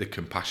probably the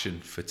compassion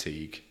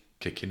fatigue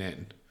kicking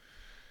in.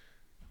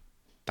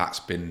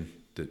 That's been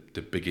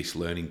the biggest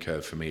learning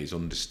curve for me, is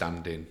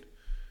understanding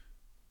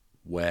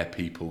where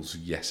people's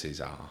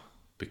yeses are,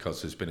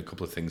 because there's been a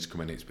couple of things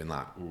coming. It's been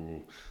like,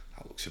 ooh,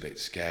 that looks a bit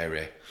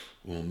scary.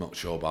 Ooh, I'm not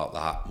sure about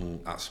that. Ooh,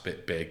 that's a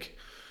bit big.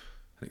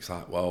 And it's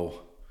like,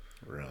 well,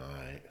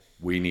 right.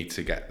 We need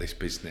to get this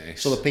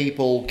business. So the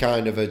people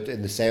kind of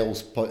in the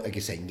sales, like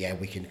you're saying, yeah,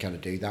 we can kind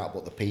of do that,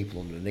 but the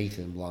people underneath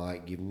them,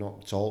 like, you've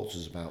not talked to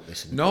us about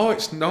this. No,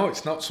 it's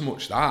not so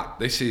much that.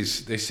 This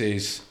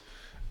is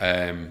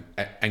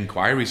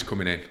enquiries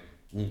coming in.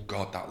 Oh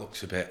God, that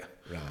looks a bit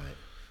right.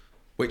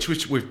 Which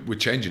we're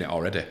changing it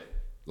already.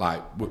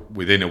 Like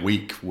within a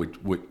week,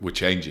 we're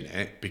changing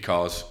it,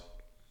 because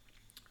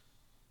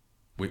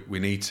we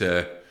need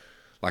to,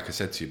 like I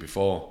said to you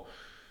before,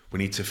 we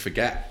need to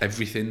forget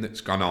everything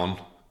that's gone on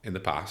in the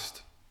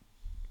past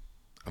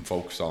and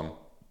focus on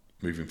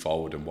moving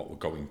forward and what we're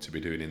going to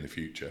be doing in the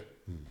future.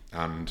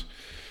 And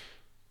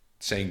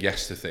saying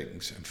yes to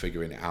things and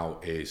figuring it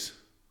out is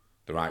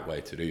the right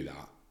way to do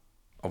that.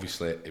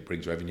 Obviously, it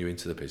brings revenue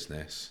into the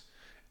business.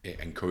 It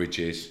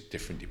encourages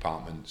different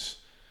departments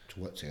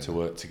to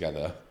work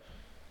together.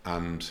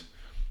 And,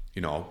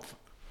 you know,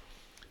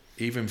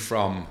 even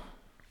from...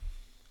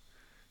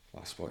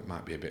 I suppose it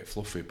might be a bit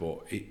fluffy, but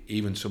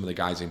even some of the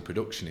guys in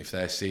production, if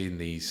they're seeing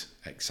these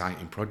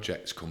exciting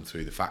projects come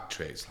through the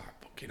factory, it's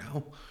like, fucking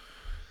hell,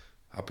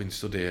 I've been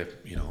studying,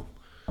 you know,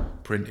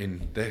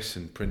 printing this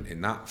and printing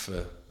that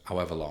for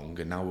however long,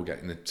 and now we're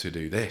getting to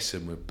do this,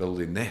 and we're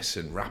building this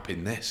and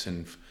wrapping this,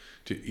 and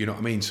you know what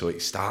I mean? So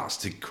it starts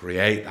to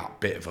create that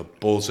bit of a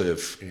buzz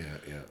of,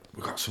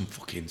 we've got some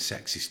fucking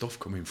sexy stuff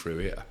coming through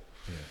here.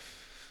 Yeah.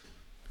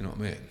 You know what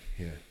I mean?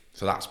 Yeah.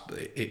 So that's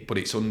it, but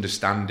it's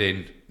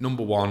understanding,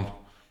 number one,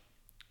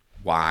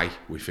 why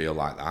we feel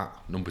like that.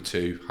 Number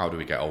two, how do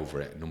we get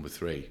over it? Number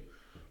three,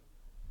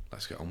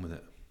 let's get on with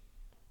it.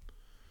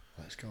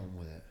 Let's go on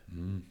with it.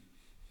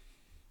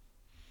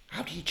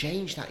 How do you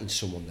change that in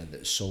someone then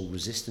that's so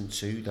resistant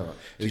to that,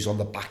 who's on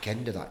the back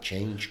end of that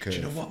change curve? Do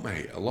you know what,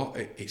 mate?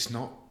 It's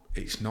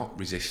not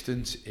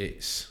resistance.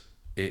 It's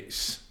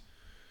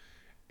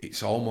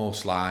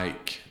almost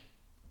like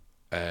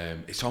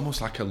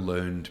a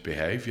learned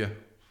behaviour.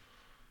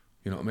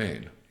 You know what I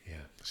mean? Yeah.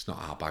 It's not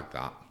our bag,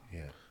 that.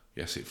 Yeah.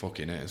 Yes, it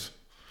fucking is.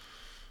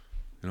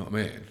 You know what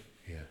I mean?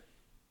 Yeah.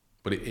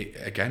 But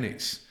again,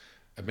 it's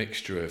a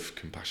mixture of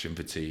compassion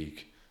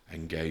fatigue,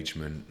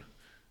 engagement,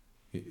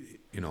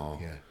 you know,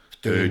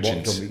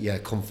 urgency.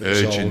 Comfort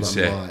zone.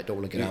 I'm like, don't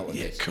want to get out of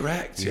this.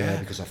 Correct, yeah.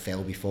 Because I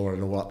failed before. I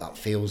know what that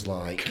feels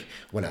like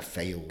when I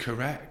fail.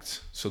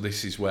 Correct. So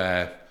this is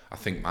where I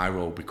think my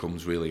role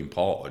becomes really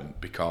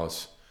important,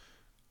 because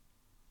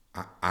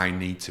I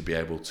need to be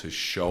able to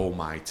show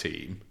my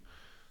team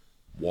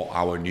what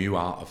our new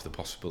art of the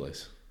possible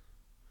is.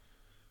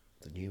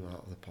 The new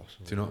art of the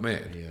possible. Do you know what I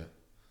mean? Yeah.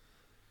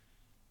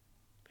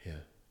 Yeah.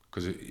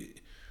 Because,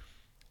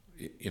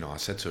 you know, I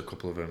said to a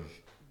couple of them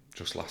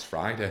just last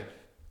Friday,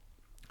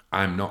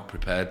 I'm not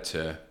prepared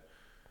to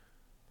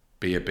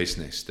be a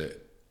business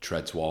that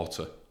treads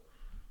water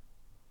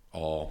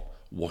or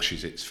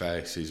washes its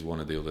face, is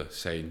one of the other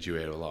sayings you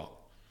hear a lot.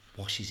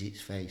 Washes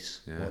its face?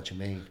 Yeah. What do you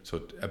mean?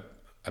 So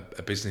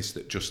a business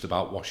that just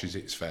about washes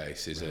its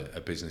face is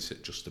a business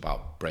that just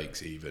about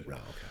breaks even. Right,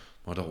 okay.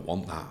 I don't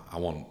want that. I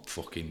want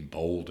fucking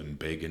bold and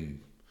big,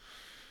 and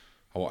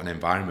I want an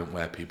environment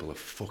where people are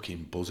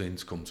fucking buzzing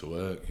to come to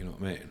work, you know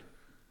what I mean?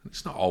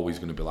 It's not always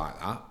going to be like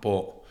that,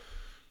 but,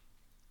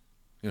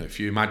 you know, if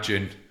you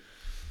imagine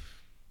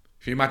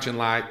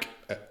like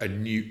a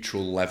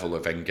neutral level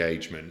of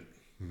engagement,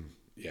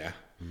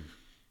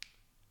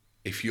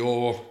 if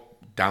you're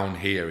down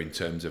here in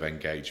terms of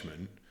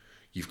engagement,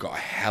 you've got a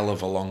hell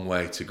of a long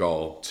way to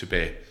go to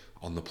be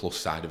on the plus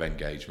side of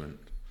engagement.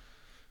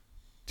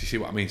 Do you see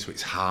what I mean? So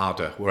it's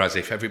harder. Whereas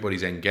if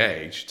everybody's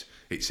engaged,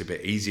 it's a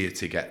bit easier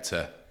to get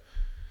to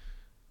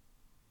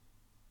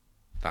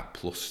that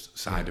plus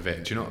side of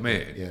it. Do you know what I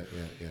mean?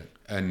 Yeah.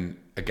 And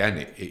again,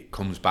 it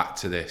comes back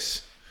to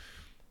this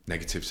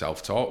negative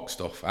self-talk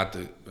stuff. I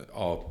had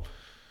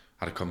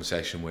a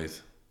conversation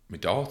with my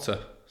daughter,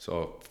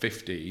 so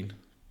 15,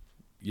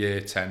 year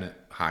 10 at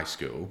high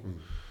school.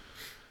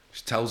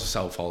 She tells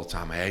herself all the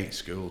time, I hate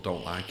school,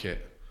 don't like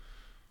it.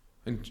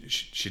 And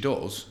she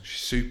does.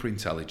 She's super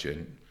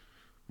intelligent,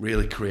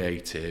 really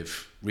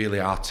creative, really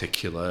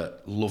articulate,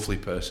 lovely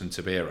person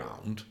to be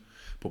around.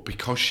 But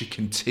because she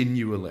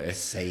continually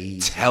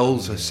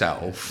tells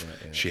herself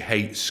she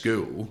hates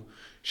school,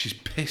 she's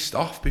pissed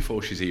off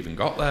before she's even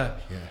got there.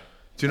 Yeah.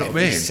 Do you know what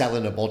I mean?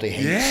 Selling her body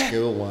hates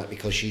school, like,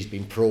 because she's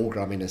been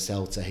programming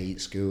herself to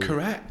hate school.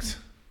 Correct.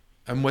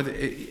 And whether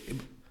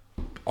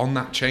on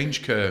that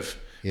change curve,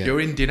 if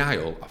you're in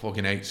denial, I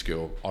fucking hate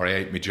school, or I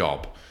hate my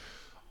job,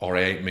 or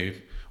I hate my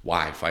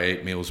wife, I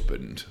hate my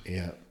husband.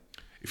 Yeah.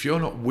 If you're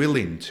not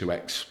willing to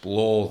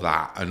explore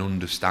that and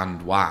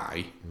understand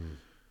why,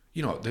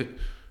 you know,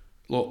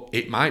 look,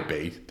 it might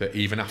be that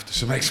even after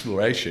some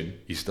exploration,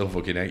 you still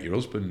fucking hate your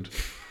husband.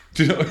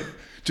 Do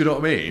you know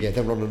what I mean? Yeah,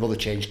 then we're on another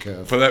change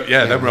curve.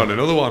 Then we're on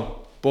another one.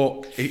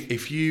 But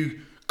if you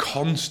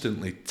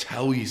constantly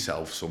tell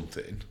yourself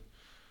something,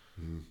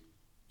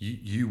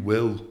 you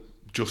will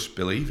just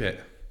believe it.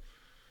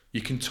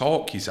 You can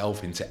talk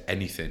yourself into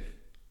anything.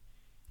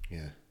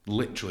 Yeah.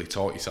 Literally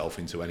talk yourself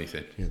into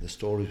anything. Yeah, the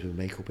stories we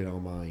make up in our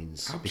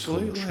minds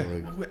Absolutely.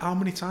 become true. How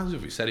many times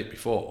have we said it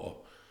before?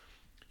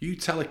 You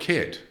tell a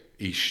kid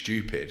he's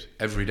stupid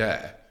every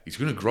day, he's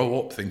going to grow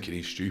up thinking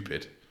he's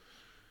stupid.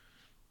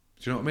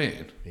 Do you know what I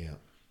mean? Yeah.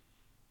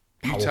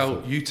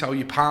 You tell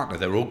your partner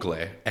they're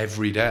ugly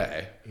every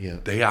day,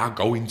 they are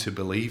going to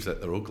believe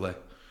that they're ugly.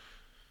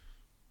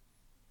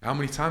 How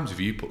many times have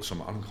you put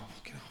something on and go,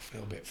 fucking hell, I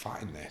feel a bit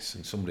fat in this,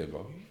 and somebody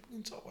will go,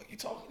 what are you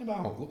talking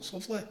about? It looks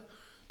lovely.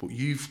 But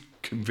you've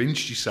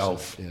convinced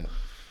yourself. Yeah.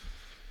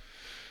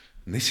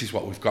 And this is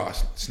what we've got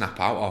to snap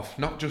out of.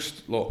 Not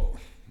just, look,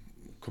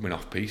 coming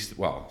off piece.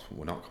 Well,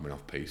 we're not coming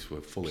off piece. We're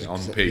fully on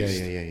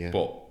piece. Yeah.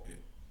 But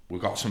we've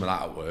got some of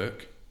that at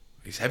work.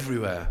 It's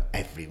everywhere.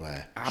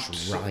 Everywhere.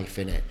 Absolutely. It's rife,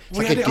 innit? It's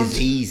like a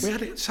disease. We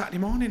had it Saturday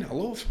morning at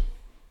Love.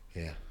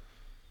 Yeah.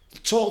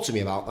 Talk to me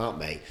about that,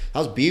 mate. That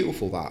was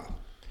beautiful, that.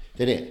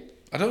 Didn't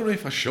it? I don't know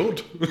if I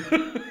should.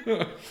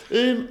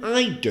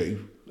 I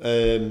do.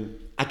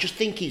 I just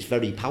think it's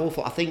very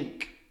powerful. I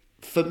think,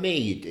 for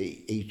me,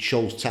 it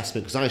shows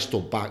testament, because I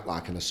stood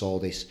back and I saw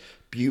this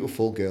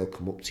beautiful girl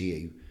come up to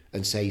you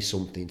and say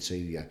something to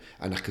you,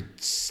 and I could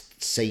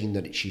see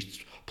that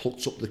she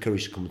plucked up the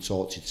courage to come and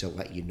talk to you to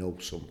let you know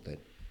something.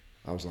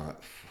 I was like...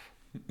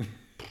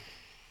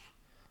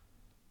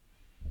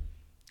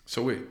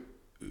 So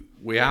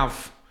we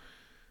have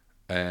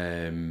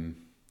a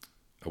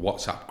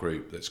WhatsApp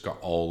group that's got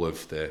all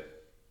of the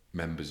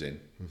members in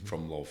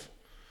from Love.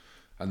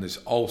 And there's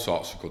all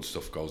sorts of good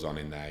stuff goes on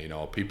in there. You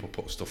know, people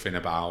put stuff in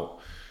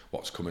about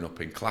what's coming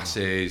up in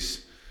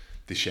classes.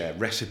 They share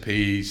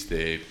recipes.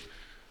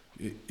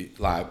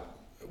 Like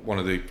one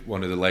of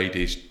the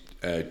ladies,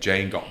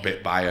 Jane, got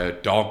bit by a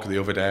dog the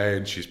other day,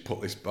 and she's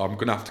put this. I'm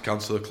going to have to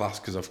cancel the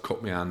class because I've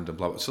cut my hand and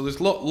blah blah. So there's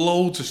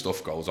loads of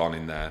stuff goes on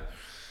in there.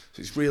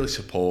 So it's really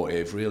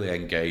supportive, really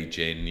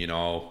engaging. You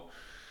know,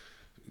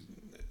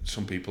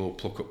 some people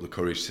pluck up the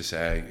courage to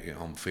say, you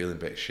know, I'm feeling a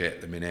bit shit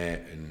at the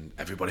minute, and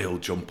everybody will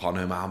jump on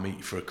them. I'll meet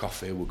you for a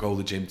coffee. We'll go to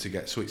the gym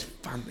together. So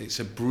it's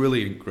a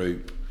brilliant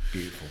group.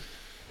 Beautiful.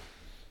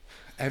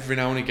 Every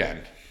now and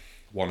again,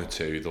 one or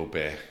two, there'll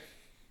be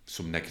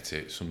some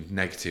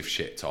negative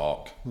shit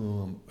talk.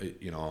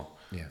 You know,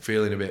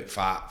 feeling a bit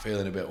fat,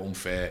 feeling a bit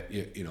unfit.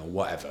 You know,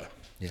 whatever.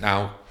 Yeah.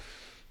 Now,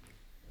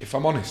 if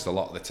I'm honest, a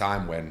lot of the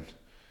time when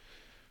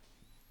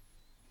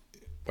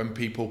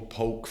people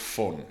poke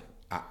fun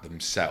at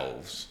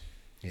themselves,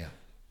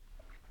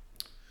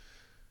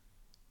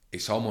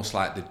 it's almost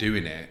like they're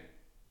doing it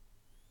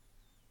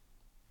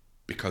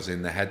because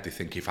in their head they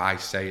think, if I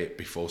say it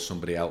before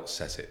somebody else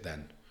says it,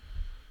 then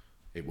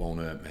it won't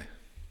hurt me.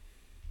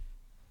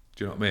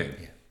 Do you know what I mean?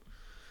 Yeah.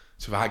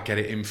 So if I get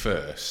it in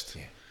first,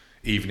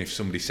 even if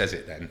somebody says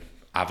it, then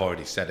I've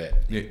already said it.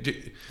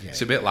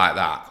 It's a bit like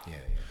that.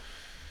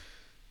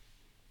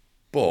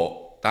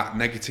 But that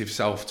negative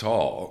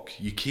self-talk,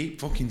 you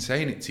keep fucking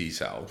saying it to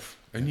yourself,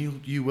 and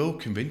you will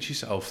convince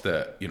yourself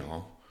that, you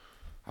know,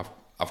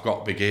 I've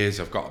got big ears,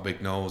 I've got a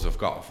big nose, I've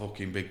got a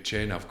fucking big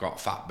chin, I've got a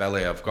fat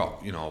belly, I've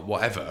got, you know,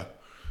 whatever.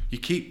 You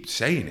keep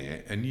saying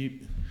it, and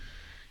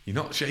you're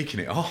not shaking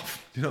it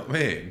off. Do you know what I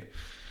mean?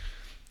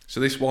 So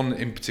this one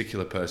in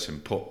particular person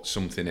put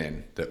something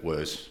in that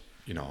was,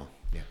 you know,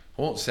 I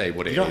won't say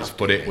what it is,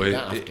 but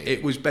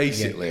it was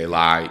basically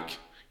like,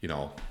 you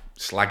know,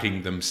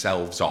 slagging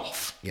themselves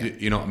off.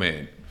 You know what I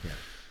mean? Yeah.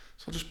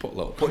 So I'll just put a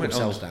little comment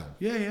themselves down.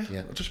 Yeah.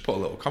 I'll just put a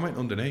little comment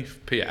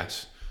underneath.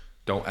 P.S.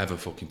 Don't ever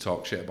fucking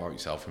talk shit about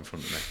yourself in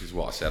front of me, is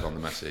what I said on the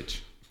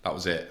message. That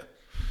was it.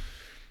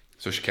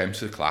 So she came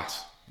to the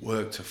class,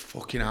 worked her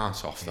fucking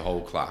ass off the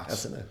whole class.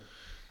 Hasn't it?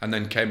 And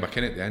then came back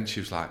in at the end. She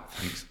was like,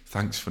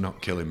 thanks for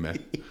not killing me.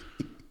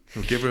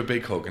 I'll give her a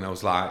big hug, and I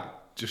was like,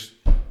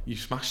 you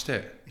smashed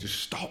it.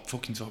 Just stop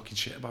fucking talking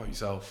shit about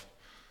yourself.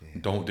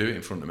 And don't do it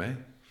in front of me.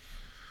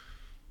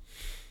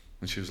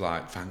 And she was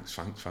like, thanks.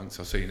 I'll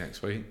see you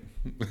next week.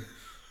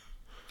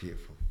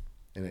 Beautiful,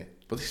 isn't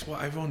it? But this is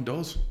what everyone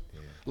does. Yeah.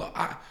 Look,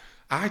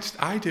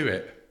 I do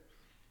it.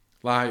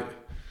 Like,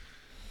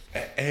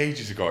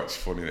 ages ago, it's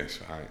funny this,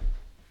 right?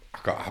 I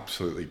got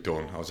absolutely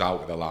done. I was out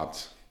with the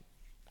lads,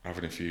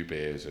 having a few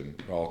beers,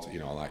 and all, you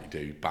know, like you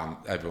do,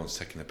 everyone's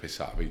taking the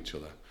piss out of each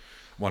other.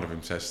 One of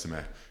them says to me,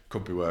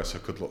 could be worse, I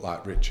could look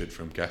like Richard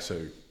from Guess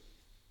Who.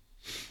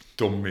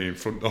 Done me in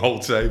front of the whole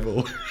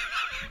table.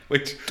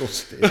 Which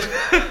dusted.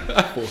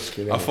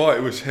 I thought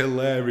it was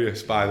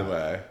hilarious, by the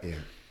way. Yeah.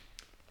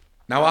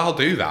 Now I'll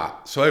do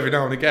that. So every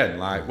now and again,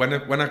 like when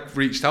I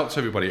reached out to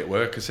everybody at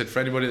work, I said, for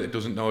anybody that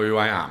doesn't know who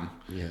I am,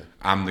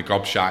 I'm the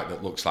gobshite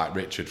that looks like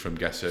Richard from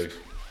Guess Who.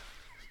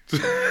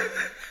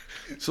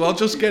 So I'll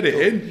just get it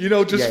in, you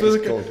know, just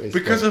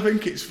because I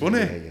think it's funny.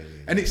 Yeah.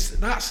 And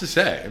that's the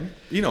same,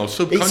 you know,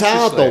 subconsciously. It's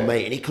hard though,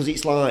 mate, because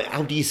it's like,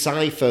 how do you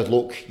decipher,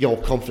 look, you're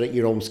confident in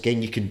your own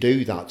skin, you can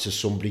do that, to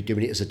somebody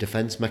doing it as a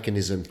defence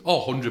mechanism?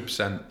 Oh,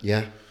 100%.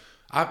 Yeah.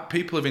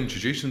 People have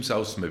introduced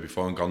themselves to me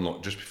before and gone,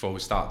 look, just before we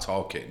start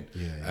talking,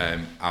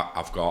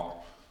 I've got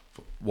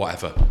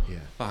whatever. Yeah.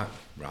 Like,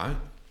 right,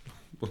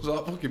 what's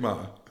that fucking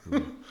matter?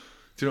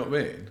 Do Do you know what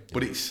I mean? Yeah.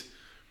 But it's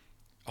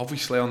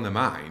obviously on their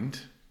mind,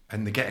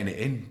 and they're getting it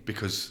in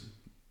because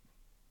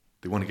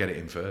they want to get it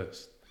in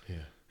first. Yeah.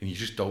 And you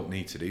just don't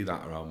need to do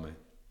that around me.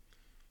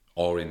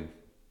 Or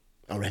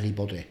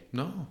anybody.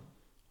 No.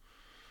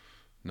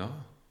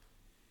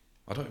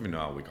 I don't even know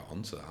how we got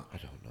onto that. I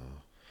don't know.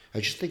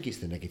 I just think it's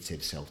the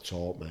negative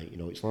self-talk, mate. You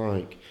know, it's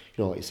like,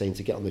 like you're saying,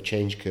 to get on the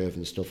change curve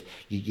and stuff,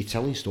 you're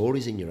telling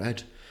stories in your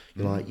head.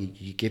 You're like,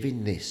 you're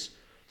giving this,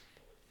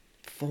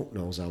 fuck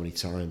knows how many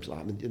times. Like,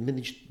 I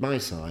mean, my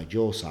side,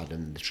 your side,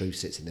 and the truth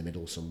sits in the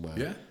middle somewhere.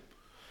 Yeah.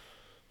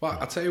 Well,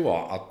 I'll tell you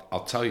what,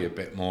 I'll tell you a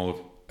bit more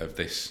of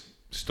this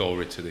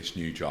story to this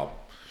new job.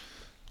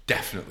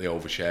 Definitely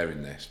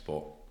oversharing this,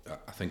 but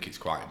I think it's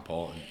quite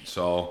important.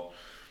 So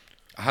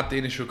I had the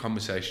initial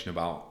conversation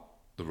about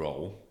the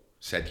role,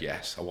 said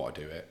yes, I want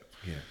to do it.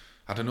 Yeah.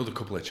 Had another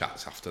couple of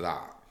chats after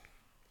that,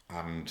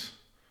 and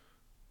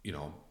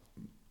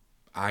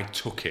I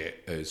took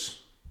it as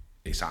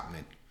it's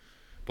happening,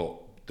 but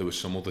there were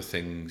some other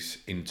things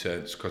in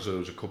terms, because there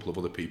was a couple of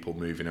other people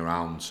moving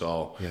around,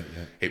 so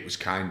it was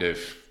kind of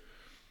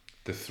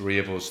the three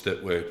of us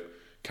that were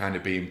kind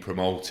of being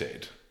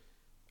promoted.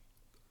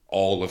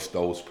 All of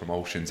those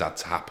promotions had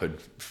to happen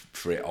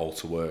for it all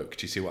to work.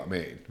 Do you see what I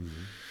mean?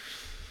 Mm-hmm.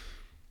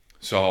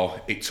 So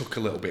it took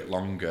a little bit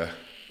longer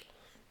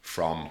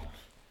from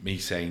me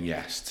saying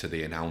yes to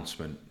the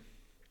announcement.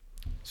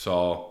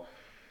 So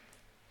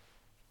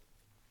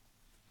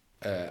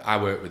I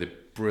work with a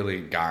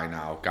brilliant guy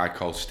now, a guy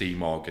called Steve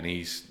Morgan.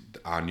 He's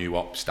our new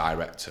ops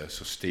director.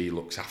 So Steve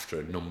looks after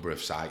a number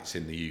of sites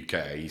in the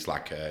UK. He's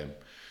like,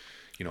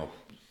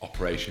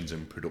 operations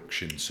and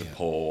production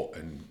support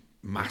and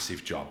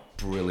massive job.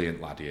 Brilliant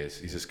lad he is.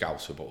 He's a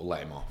scouser, but we'll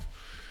let him off.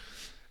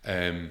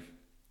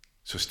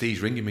 So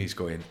Steve's ringing me, he's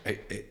going,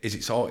 is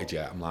it sorted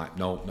yet? I'm like,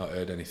 no, not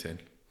heard anything.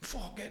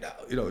 Fuck it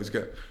out. He's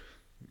got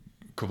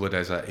a couple of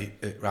days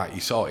later, right,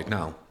 you sorted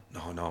now?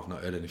 No, I've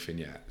not heard anything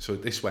yet. So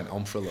this went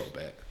on for a little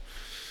bit.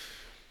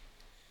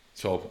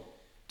 So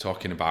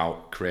talking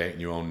about creating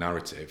your own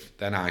narrative,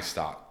 then I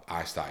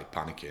started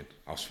panicking.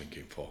 I was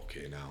thinking, fuck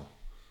it now.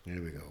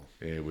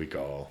 Here we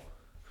go.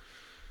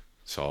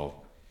 So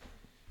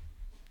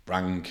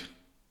rang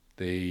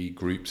the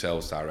group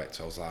sales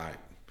director. I was like,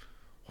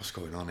 what's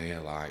going on here?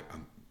 Like,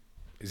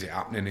 is it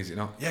happening? Is it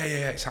not? Yeah,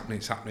 it's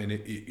happening.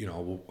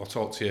 I'll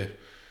talk to you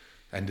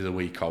end of the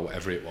week or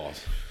whatever it was.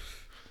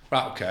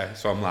 Right, okay.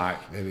 So I'm like,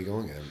 here we go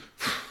again.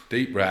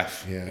 Deep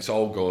breath. Yeah. It's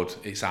all good.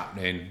 It's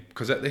happening.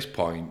 Because at this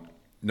point,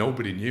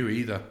 nobody knew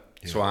either.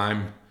 Yeah. So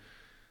I'm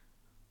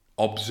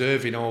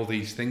observing all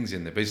these things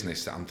in the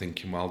business that I'm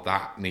thinking, well,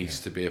 that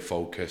needs to be a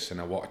focus, and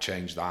I want to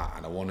change that,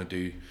 and I want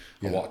to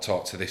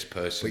talk to this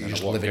person. But you're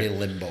just living in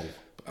limbo.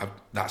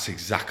 That's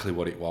exactly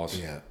what it was.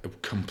 Yeah.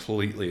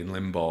 Completely in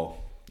limbo.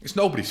 It's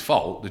nobody's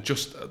fault.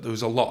 There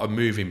was a lot of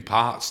moving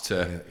parts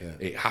to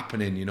it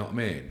happening, you know what I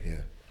mean?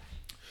 Yeah.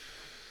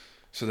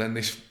 So then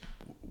this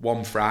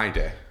one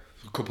Friday,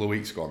 a couple of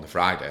weeks ago on the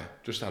Friday,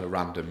 just had a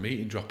random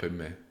meeting drop in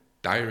my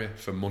diary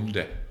for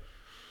Monday.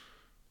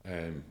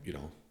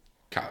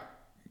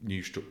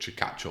 New structure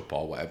catch up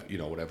or whatever,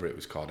 whatever it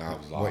was called. I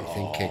was like, what are you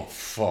thinking?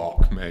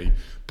 Fuck me.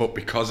 But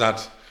because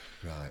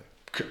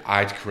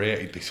I'd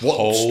created this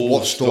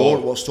what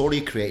story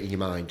you created in your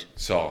mind?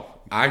 So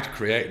I'd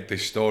created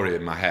this story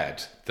in my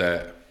head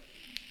that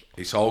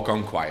it's all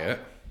gone quiet.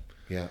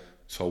 Yeah.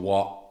 So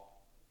what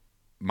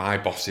my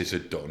bosses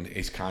had done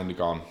is kind of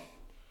gone,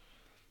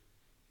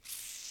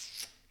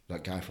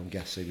 that guy from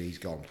Guess Who, he's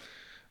gone.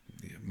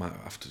 Might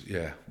have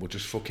to, we'll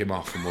just fuck him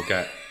off and we'll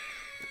get,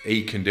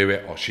 he can do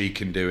it or she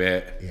can do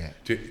it. Yeah.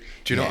 Do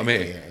you know what I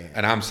mean? Yeah.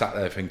 And I'm sat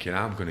there thinking,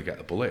 I'm going to get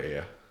the bullet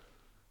here.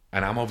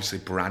 And I'm obviously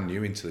brand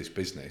new into this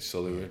business,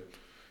 so they were,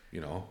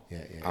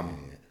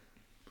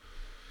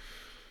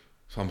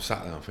 So I'm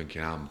sat there, I'm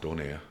thinking, I'm done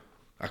here.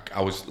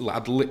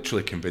 I'd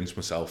literally convinced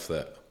myself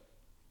that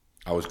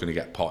I was going to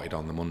get potted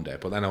on the Monday,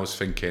 but then I was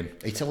thinking...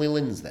 Are you telling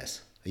Linz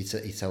this? Are you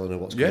telling her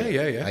what's going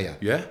on?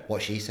 Yeah.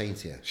 What's she saying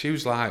to you? She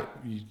was like,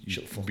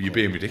 you're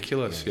being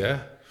ridiculous,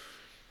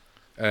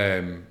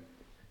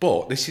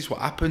 But this is what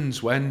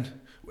happens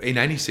when, in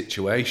any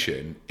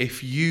situation,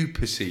 if you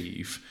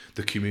perceive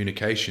the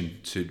communication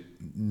to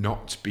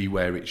not be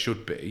where it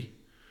should be,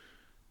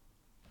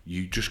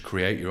 you just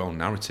create your own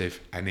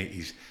narrative, and it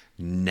is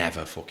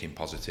never fucking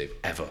positive,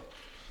 ever.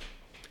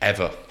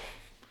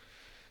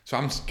 So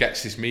I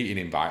gets this meeting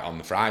invite on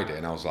the Friday,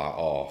 and I was like,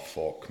 oh,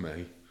 fuck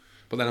me.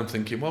 But then I'm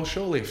thinking, well,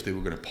 surely if they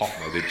were going to pop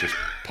me, they'd just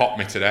pop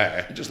me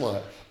today. Just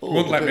like,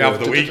 wouldn't let me have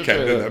the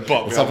weekend, and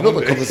pop me. Let's have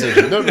another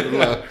conversation. No.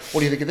 What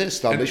do you think of this,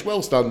 Standish?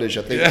 Well, Standish,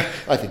 I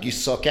think you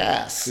suck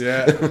ass.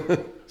 Yeah.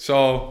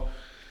 So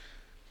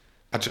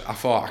I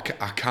thought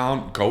I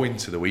can't go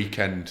into the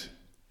weekend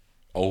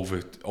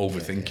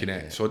overthinking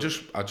it. So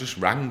I just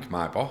rang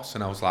my boss,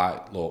 and I was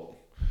like, look,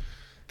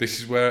 this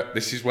is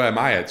where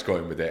my head's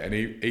going with it. And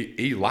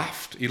he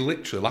laughed. He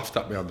literally laughed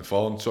at me on the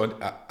phone. So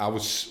I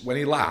was, when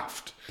he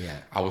laughed,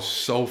 I was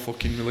so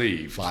fucking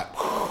relieved. Like,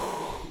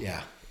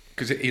 yeah.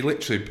 Because he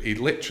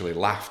literally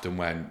laughed and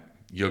went,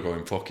 you're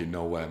going fucking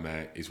nowhere,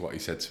 mate, is what he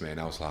said to me. And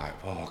I was like,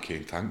 oh, okay,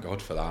 thank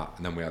God for that.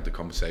 And then we had the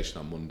conversation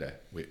on Monday.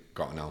 We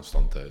got announced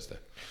on Thursday.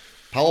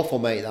 Powerful,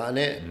 mate, that,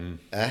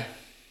 innit?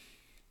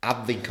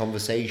 Having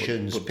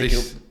conversations, But picking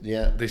this, up...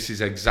 Yeah. this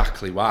is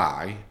exactly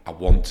why I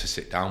want to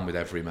sit down with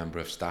every member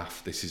of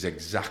staff. This is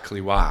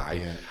exactly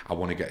why I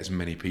want to get as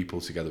many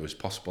people together as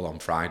possible on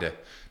Friday,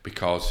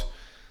 because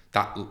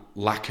that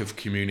lack of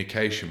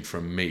communication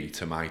from me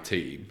to my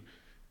team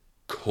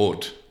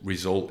could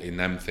result in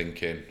them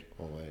thinking,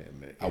 oh, wait a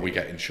minute, are we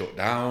getting shut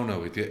down? Are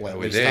we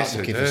we this? start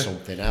looking for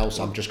something else.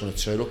 I'm just going to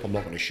turn up. I'm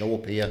not going to show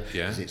up here.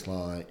 Because it's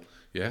like...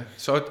 Yeah.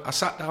 So I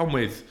sat down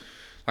with,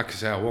 like I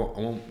say, I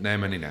won't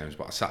name any names,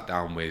 but I sat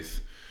down with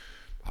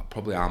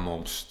probably our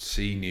most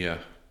senior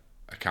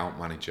account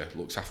manager,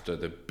 looks after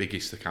the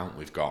biggest account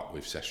we've got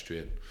with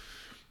Sestrian.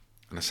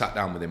 And I sat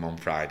down with him on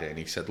Friday and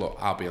he said, look,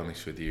 I'll be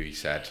honest with you. He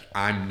said,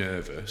 I'm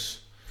nervous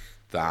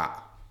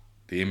that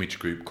the image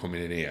group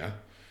coming in here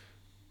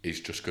is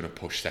just going to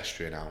push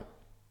Sestrian out.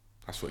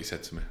 That's what he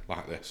said to me,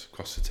 like this,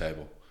 across the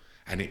table.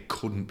 And it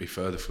couldn't be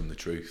further from the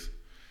truth.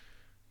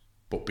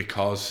 But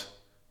because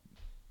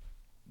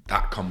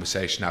that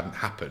conversation hadn't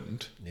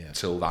happened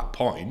till that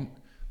point,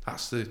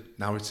 that's the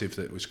narrative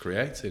that was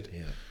created.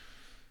 Yeah.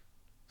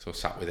 So I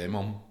sat with him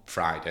on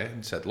Friday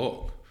and said,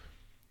 look,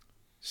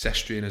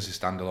 Sestrian as a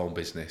standalone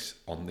business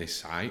on this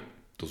site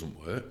doesn't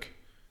work.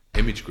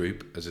 Image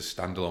Group as a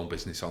standalone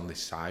business on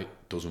this site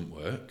doesn't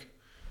work.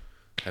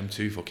 Them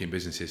two fucking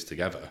businesses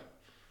together,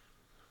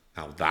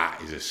 now that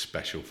is a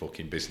special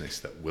fucking business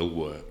that will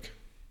work.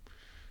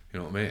 You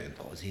know what I mean?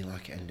 What was he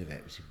like at the end of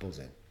it? Was he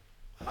buzzing?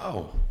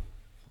 Oh,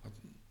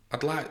 I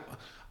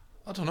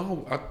don't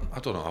know. I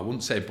don't know. I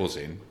wouldn't say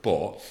buzzing,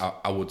 but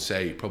I would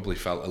say he probably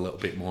felt a little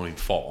bit more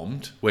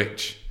informed,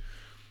 which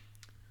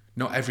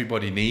not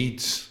everybody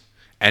needs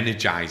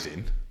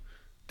energising.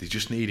 They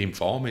just need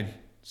informing,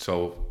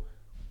 so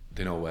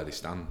they know where they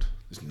stand.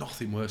 There's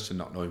nothing worse than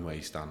not knowing where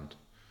you stand.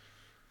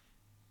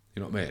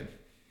 You know what I mean?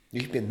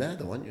 You've been there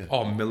though, haven't you?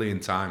 Oh, a million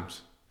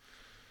times.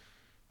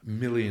 A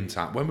million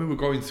times. When we were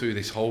going through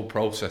this whole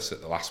process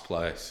at the last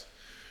place,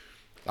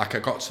 like I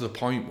got to the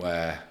point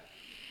where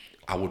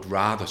I would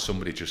rather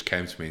somebody just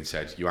came to me and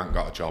said, you ain't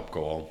got a job,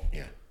 go home.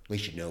 Yeah, at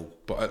least you know.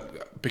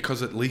 But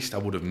because at least I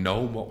would have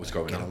known what was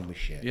going on. Get on with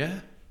shit.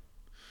 Yeah.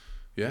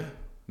 Yeah.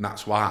 And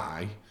that's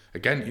why,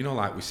 again, you know,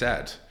 like we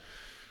said,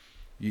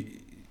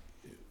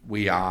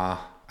 we are,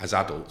 as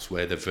adults,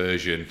 we're the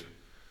version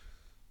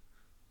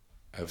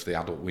of the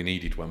adult we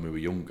needed when we were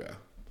younger.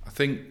 I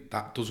think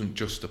that doesn't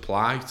just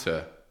apply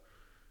to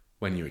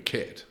when you're a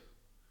kid,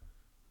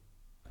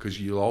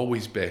 because you'll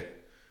always be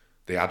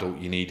the adult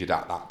you needed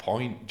at that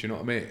point. Do you know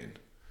what I mean?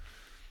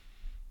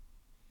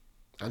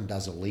 And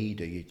as a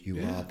leader, you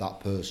are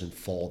that person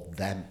for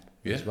them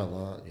as well,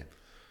 aren't you?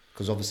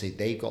 Because obviously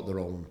they've got their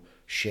own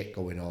shit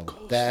going on.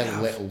 Their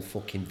little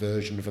fucking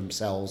version of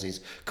themselves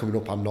is coming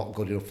up, I'm not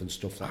good enough and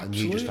stuff like that, and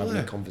you just having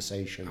a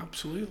conversation.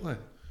 Absolutely.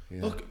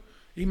 Yeah. Look,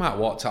 he might have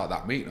walked out of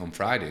that meeting on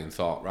Friday and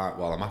thought, right,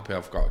 well, I'm happy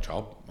I've got a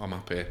job. I'm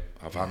happy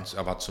I've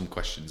had some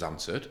questions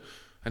answered.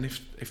 And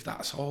if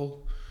that's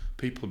all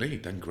people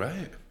need, then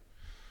great.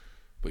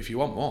 But if you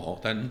want more,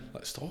 then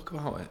let's talk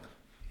about it.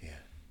 Yeah.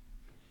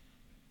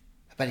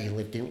 I bet he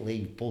didn't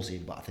leave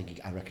buzzing, but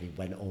I reckon he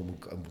went home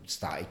and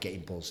started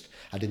getting buzzed.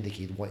 I didn't think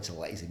he wanted to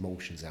let his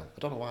emotions out. I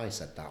don't know why he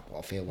said that, but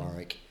I feel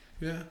like...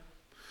 Yeah.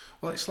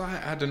 Well, it's like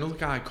I had another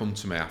guy come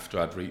to me after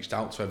I'd reached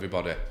out to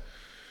everybody.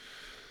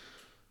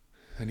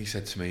 And he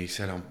said to me,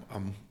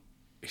 I'm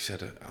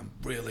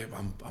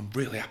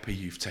really happy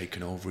you've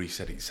taken over. He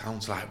said, it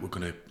sounds like we're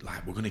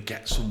gonna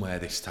get somewhere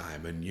this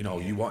time, and you know,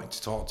 you wanted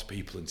to talk to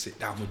people and sit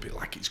down with people,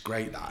 like it's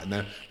great that.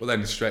 And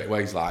then straight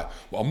away he's like,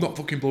 well, I'm not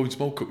fucking blowing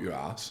smoke up your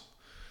ass.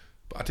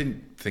 But I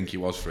didn't think he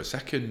was for a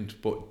second,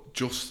 but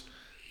just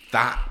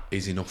that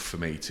is enough for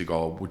me to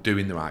go, we're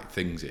doing the right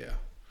things here.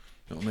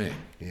 You know what I mean?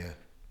 Yeah.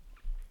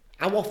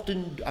 How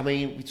often, I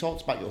mean, we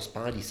talked about your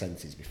spidey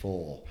senses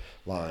before,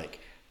 like,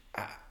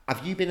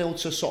 have you been able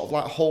to sort of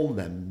like hone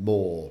them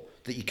more,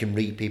 that you can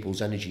read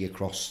people's energy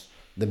across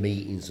the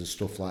meetings and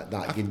stuff like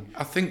that?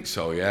 I think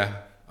so, yeah.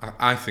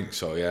 I think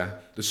so, yeah.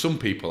 There's some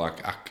people I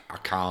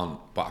can't,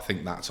 but I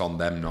think that's on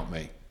them, not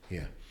me.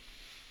 Yeah.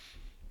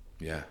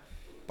 Yeah.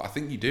 But I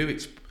think you do.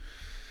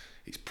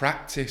 It's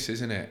practice,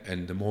 isn't it?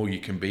 And the more you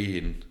can be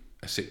in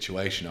a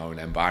situation or an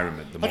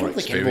environment, the more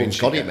experience you get. I don't think everyone's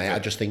got it, mate. I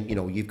just think, you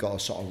know, you've got a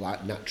sort of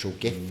like natural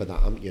gift for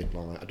that, haven't you?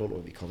 Like, I don't know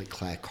if you call it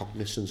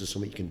claircognizance or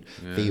something. You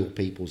can feel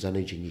people's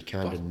energy and you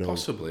kind of know.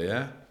 Possibly,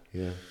 yeah.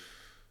 Yeah.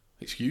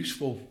 It's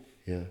useful.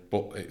 Yeah.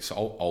 But it's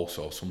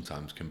also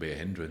sometimes can be a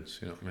hindrance,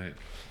 you know what I mean?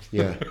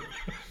 Yeah.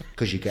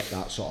 Because you get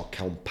that sort of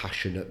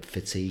compassionate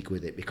fatigue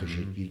with it, because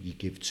you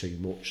give too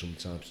much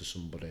sometimes to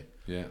somebody.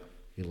 Yeah.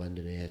 You lend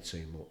an ear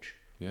too much.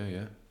 Yeah,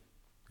 yeah.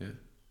 Yeah.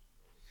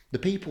 The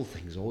people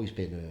thing's always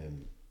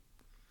been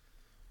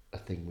a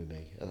thing with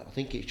me. I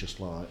think it's just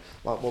like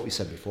what we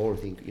said before. I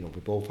think, you know,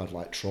 we both had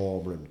like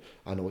trauma, and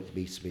I know it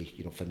means to be,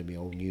 you know, friend of my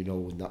own, you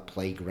know, in that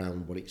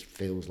playground, what it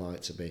feels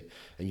like to be,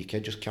 and you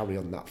can just carry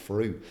on that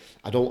through.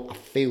 I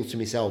feel to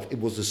myself, it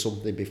was just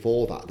something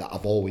before that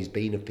I've always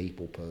been a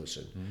people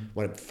person.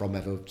 From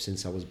ever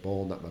since I was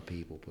born, that I'm a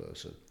people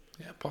person.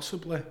 Yeah,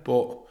 possibly.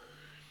 But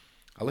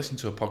I listened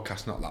to a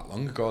podcast not that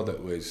long ago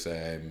that was,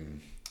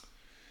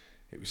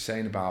 it was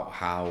saying about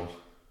how,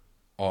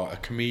 or a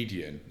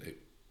comedian,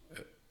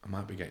 I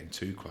might be getting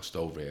too crossed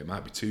over here, it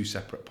might be two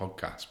separate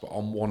podcasts, but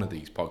on one of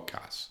these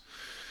podcasts,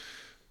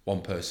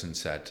 one person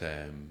said,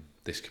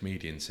 this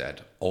comedian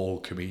said, all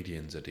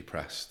comedians are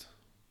depressed.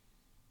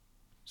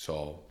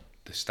 So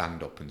the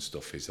stand-up and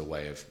stuff is a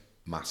way of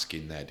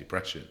masking their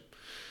depression.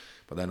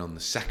 But then on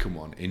the second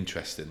one,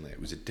 interestingly,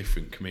 it was a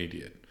different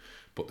comedian,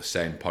 but the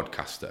same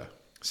podcaster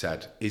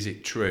said, is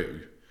it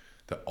true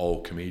that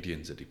all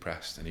comedians are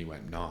depressed? And he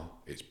went, no,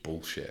 it's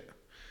bullshit.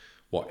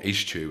 What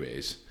is true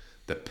is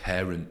the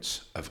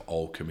parents of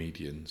all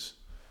comedians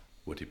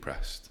were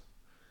depressed.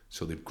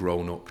 So they've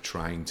grown up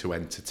trying to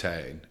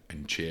entertain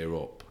and cheer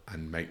up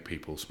and make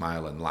people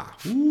smile and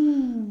laugh.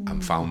 Ooh.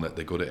 And found that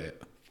they're good at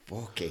it.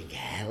 Fucking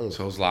hell.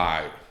 So I was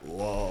like,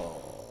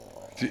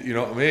 whoa. You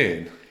know what I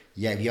mean?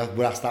 Yeah, if you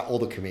would ask that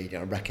other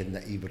comedian, I reckon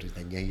that he would have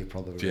then, yeah, you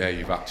probably... Yeah,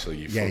 you've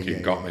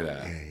fucking got me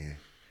there. Yeah.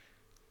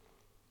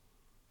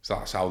 So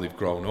that's how they've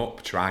grown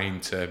up, trying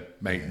to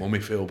make mummy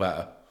feel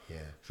better. Yeah.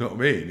 You know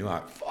what I mean? You're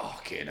like,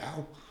 fucking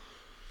hell.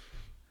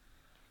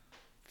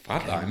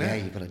 Bad that, yeah,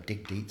 innit? you've got to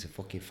dig deep to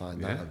fucking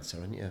find that answer,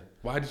 haven't you?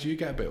 Why did you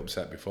get a bit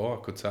upset before?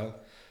 I could tell.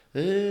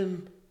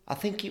 I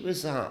think it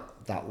was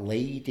that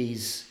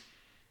lady's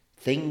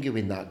thing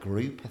in that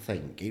group, I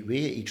think. It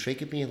really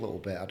triggered me a little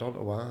bit. I don't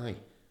know why.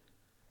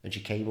 And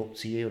she came up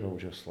to you and I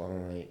was just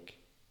like...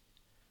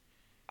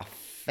 I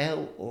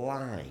felt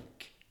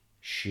like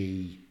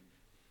she...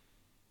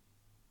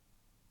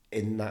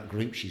 In that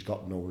group, she's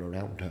got no one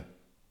around her.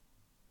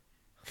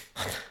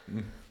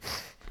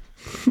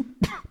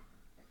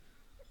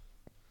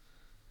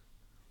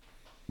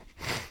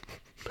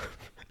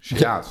 She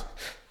has.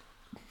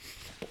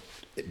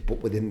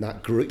 But within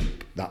that group,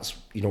 that's,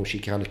 you know, she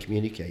kind of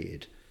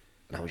communicated.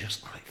 And I was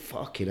just like,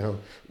 fucking hell,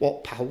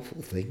 what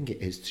powerful thing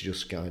it is to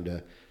just kind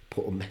of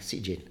put a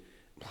message in.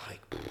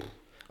 Like,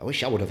 I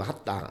wish I would have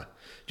had that.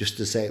 Just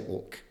to say,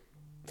 look,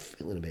 I'm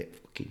feeling a bit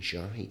fucking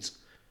shite.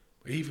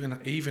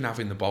 Even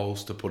having the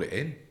balls to put it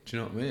in, do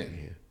you know what I mean?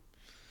 Yeah.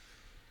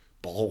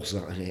 Balls,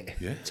 that in it,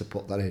 yeah. to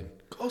put that in.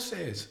 Of course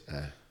it is.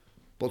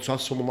 But to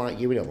have someone like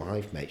you in her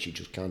life, mate, she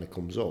just kind of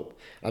comes up.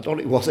 I don't know what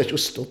it was, I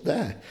just stood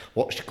there,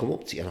 watched her come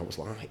up to you, and I was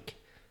like,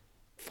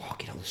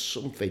 fucking hell, there's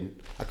something.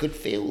 I could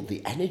feel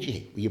the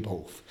energy with you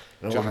both.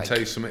 And do you want like, to tell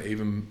you something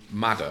even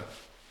madder?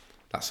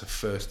 That's the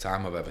first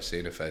time I've ever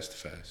seen her face to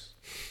face.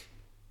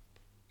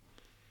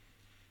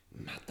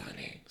 Mad, that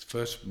innit? It's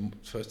the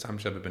first time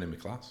she's ever been in my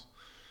class.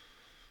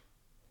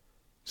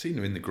 Seen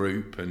her in the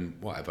group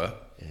and whatever.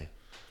 Yeah.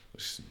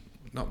 She's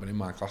not been in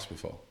my class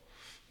before.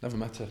 Never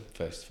met her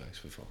face to face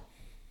before.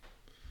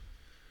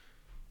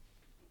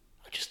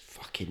 I just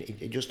fucking,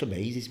 it just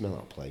amazes me,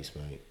 that place,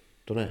 mate.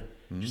 Doesn't it?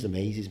 It just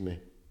amazes me.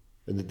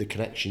 And the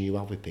connection you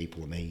have with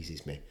people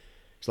amazes me.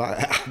 It's like,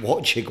 I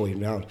watch you going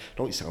round.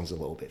 I know it sounds a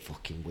little bit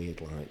fucking weird,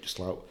 like, just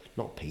like,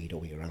 not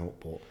pedo you're out,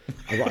 but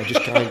I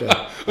just kind of...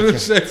 I was going to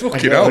say,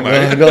 fucking hell,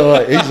 mate.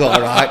 No, he's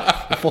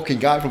alright. The fucking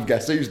guy from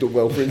Guess Who's done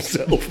well for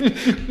himself.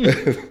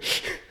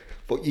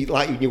 But you,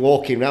 like, when you're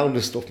walking around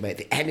and stuff, mate,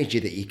 the energy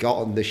that you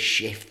got and the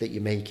shift that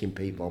you're making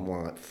people, I'm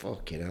like,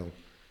 fucking hell.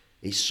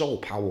 It's so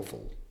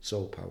powerful,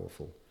 so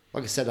powerful.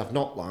 Like I said, I've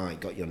not,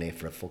 like, got you on here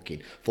for a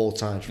fucking 4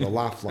 times for a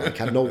laugh.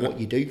 Like, I know what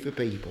you do for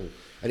people.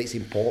 And it's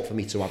important for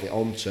me to have it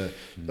on to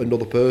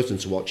another person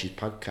to watch his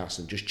podcast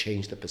and just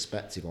change the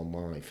perspective on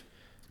life.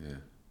 Yeah.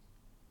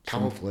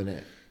 Powerful, isn't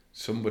it?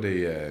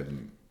 Somebody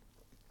again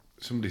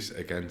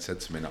said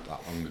to me not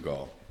that long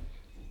ago,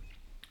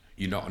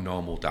 you're not a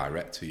normal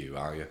director, you,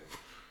 are you?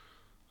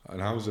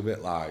 And I was a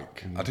bit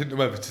like, I didn't know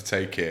whether to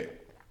take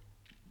it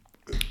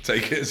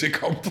as a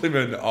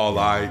compliment or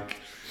like,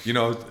 you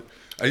know,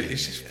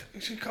 it's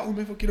just calling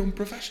me fucking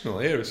unprofessional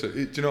here. So,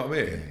 do you know what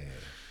I mean? Yeah.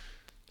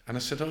 And I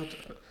said,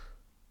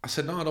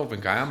 no, I don't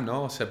think I am.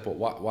 No, I said, but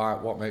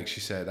what makes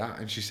you say that?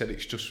 And she said,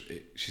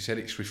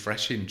 it's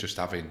refreshing just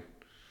having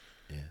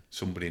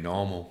somebody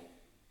normal.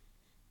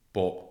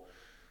 But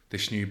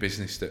this new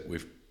business that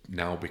we've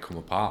now become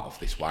a part of,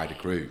 this wider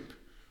group,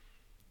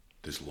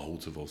 there's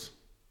loads of us.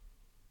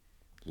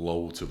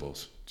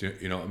 Do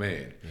you know what I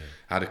mean? Yeah.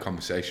 I had a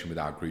conversation with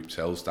our group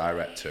sales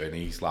director, and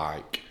he's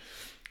like,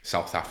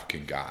 South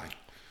African guy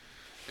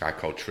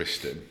called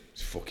Tristan.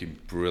 He's a fucking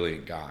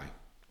brilliant guy.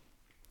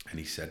 And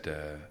he said,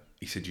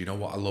 you know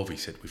what I love? He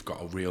said, we've got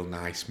a real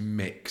nice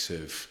mix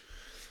of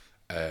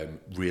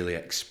really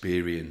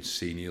experienced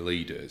senior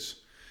leaders,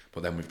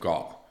 but then we've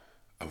got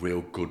a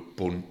real good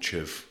bunch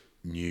of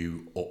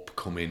new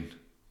upcoming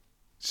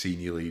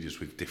senior leaders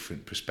with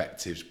different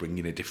perspectives,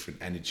 bringing a different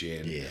energy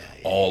in.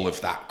 All of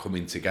that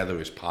coming together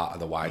as part of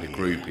the wider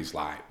group is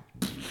like...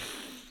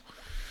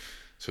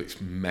 So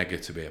it's mega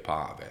to be a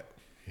part of it.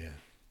 Yeah.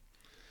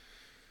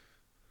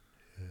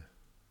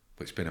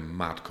 But it's been a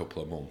mad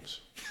couple of months.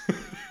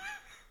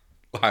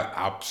 Like,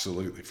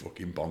 absolutely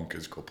fucking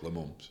bonkers couple of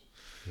months.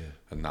 Yeah.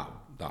 And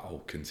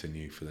that'll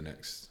continue for the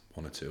next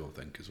 1 or 2, I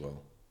think, as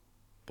well.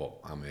 But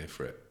I'm here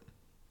for it.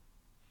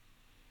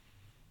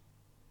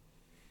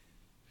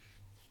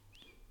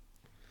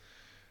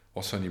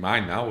 What's on your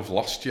mind now? We've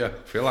lost you. I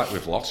feel like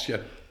we've lost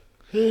you.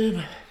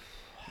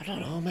 I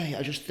don't know, mate.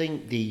 I just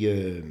think the,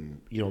 you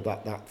know,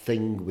 that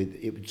thing with,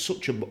 it was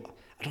such a,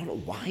 I don't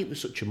know why it was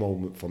such a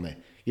moment for me.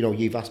 You know,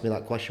 you've asked me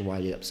that question, why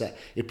you're upset.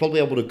 It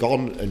probably I would have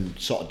gone and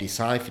sort of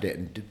deciphered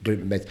it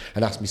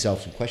and asked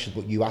myself some questions,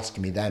 but you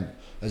asking me them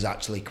has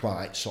actually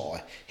quite sort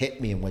of hit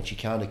me. And when she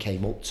kind of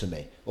came up to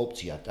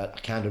you, I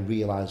kind of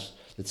realised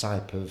the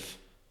type of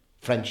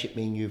friendship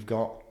me and you've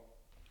got,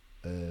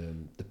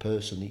 the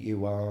person that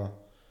you are.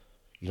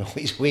 You know,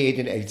 it's weird,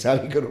 isn't it?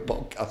 Anytime you go to a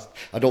podcast,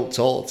 I don't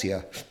talk to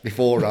you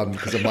beforehand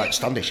because I'm like,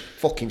 Standish,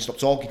 fucking stop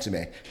talking to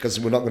me because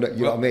we're not going to,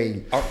 you know what I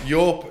mean?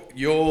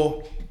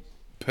 Your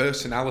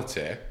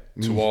personality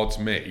towards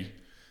me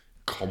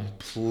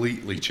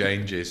completely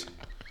changes.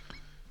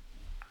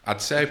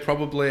 I'd say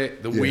probably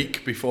the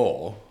week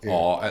before,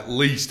 or at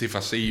least if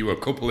I see you a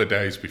couple of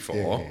days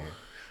before,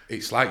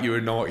 it's like you're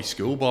a naughty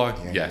schoolboy.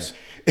 Yes.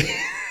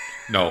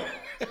 No.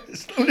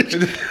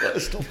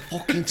 Stop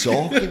fucking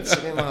talking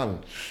to me, man.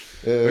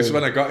 So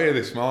when I got here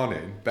this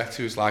morning,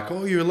 Betty was like,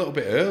 "Oh, you're a little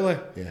bit early."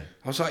 Yeah.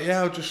 I was like,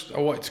 "Yeah, I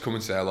wanted to come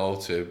and say hello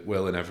to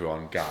Will and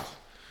everyone, Gav."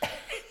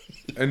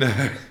 And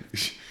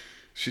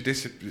she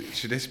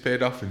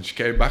disappeared off, and she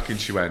came back and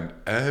she went,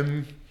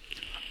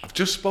 "I've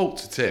just spoke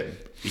to Tim.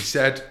 He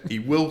said he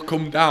will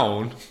come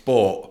down,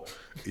 but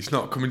he's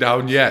not coming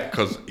down yet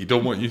because he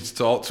don't want you to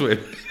talk to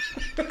him."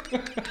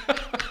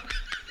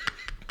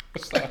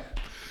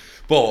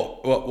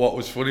 But what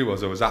was funny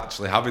was I was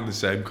actually having the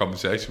same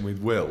conversation with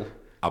Will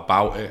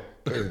about it.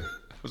 I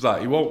was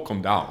like, he won't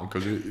come down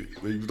because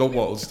he don't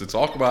want us to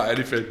talk about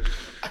anything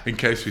in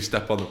case we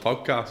step on the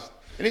podcast.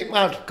 Isn't it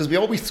mad? Because we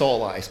always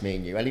talk like this, me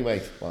and you, anyway,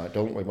 like,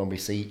 don't we, when we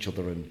see each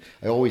other? And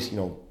I always, you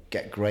know,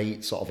 get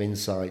great sort of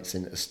insights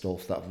into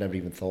stuff that I've never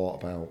even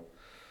thought about.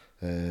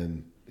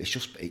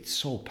 It's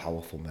so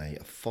powerful, mate.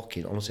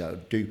 Honestly, I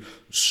do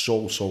so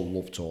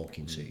love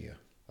talking to you.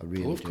 I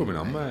really love coming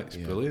on, mate. It's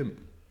brilliant.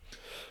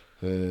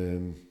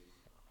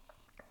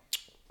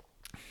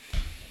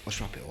 Let's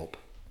wrap it up.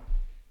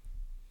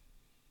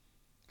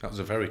 That was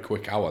a very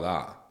quick hour,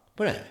 that.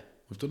 But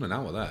we've done an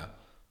hour there.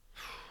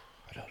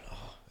 I don't know.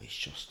 It's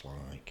just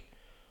like...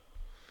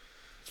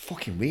 It's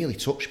fucking really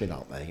touched me,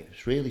 that, mate.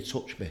 It's really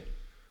touched me.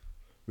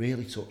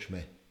 Really touched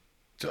me.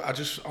 So I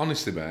just,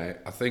 honestly, mate,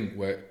 I think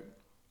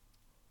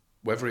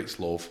whether it's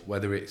love,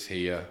 whether it's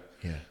here,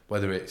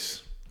 whether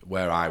it's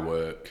where I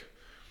work,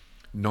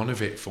 none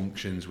of it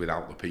functions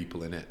without the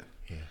people in it.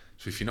 Yeah.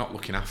 So if you're not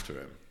looking after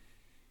them,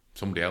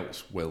 somebody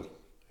else will.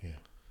 Yeah.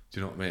 Do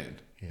you know what I mean?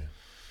 Yeah.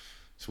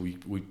 So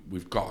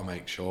we've got to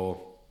make sure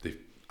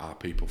our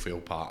people feel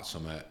part of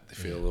something. They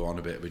feel they're on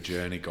a bit of a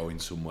journey going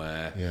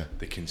somewhere. Yeah.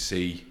 They can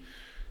see,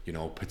 you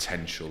know,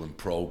 potential and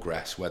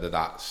progress, whether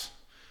that's,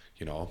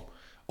 you know,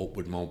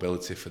 upward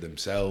mobility for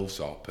themselves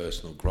or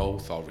personal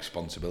growth or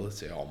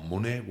responsibility or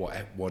money,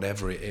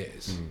 whatever it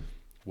is,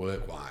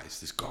 work-wise,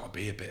 there's got to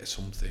be a bit of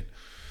something.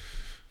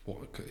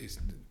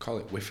 Call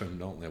it Whiffham,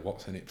 don't they?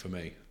 What's in it for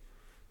me?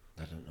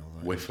 I don't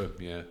know. Whiffham,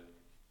 yeah.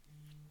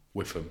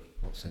 Whiffham.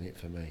 What's in it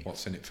for me?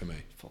 What's in it for me?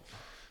 Fuck.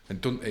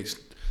 And it's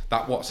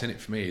that what's in it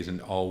for me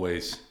isn't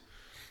always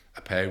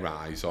a pay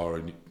rise or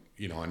a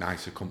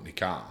nicer company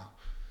car.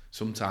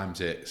 Sometimes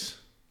it's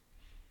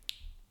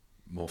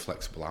more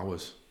flexible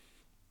hours.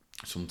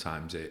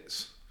 Sometimes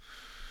it's,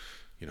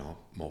 you know,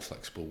 more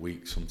flexible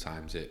weeks.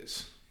 Sometimes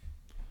it's,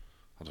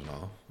 I don't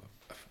know,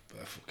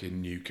 a fucking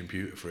new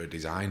computer for a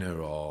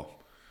designer, or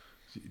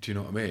do you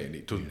know what I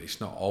mean? It's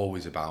not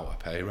always about a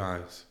pay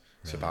rise.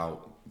 It's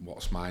about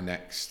what's my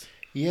next.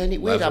 Yeah, and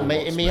it weird. In my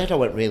head, I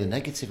went really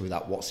negative with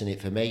that. What's in it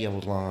for me? I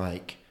was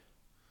like,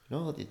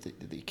 no,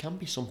 it can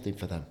be something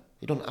for them.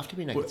 It don't have to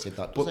be negative.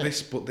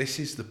 But this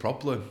is the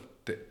problem.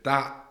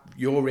 That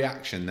your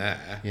reaction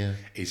there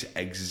is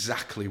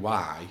exactly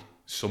why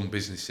some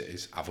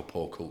businesses have a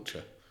poor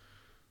culture.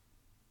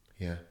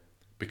 Yeah.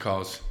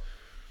 Because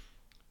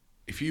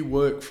if you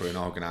work for an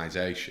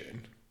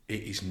organisation,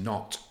 it is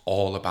not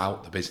all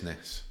about the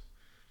business.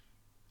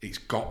 It's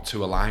got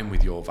to align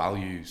with your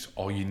values,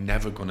 or you're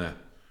never going to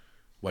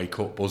wake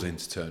up buzzing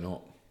to turn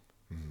up.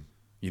 Mm.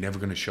 You're never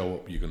going to show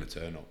up, you're going to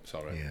turn up,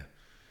 sorry. Yeah.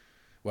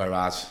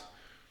 Whereas,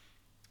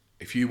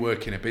 if you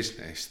work in a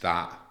business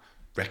that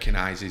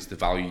recognises the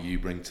value you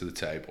bring to the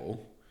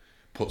table,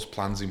 puts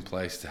plans in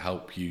place to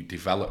help you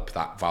develop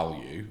that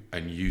value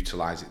and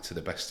utilise it to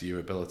the best of your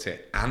ability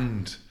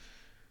and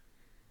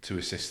to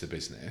assist the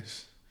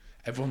business,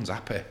 everyone's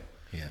happy.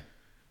 Yeah.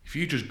 If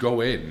you just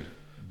go in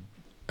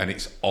and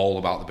it's all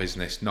about the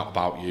business, not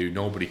about you,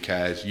 nobody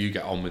cares, you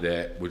get on with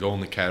it, we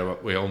only care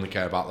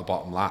about the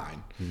bottom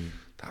line,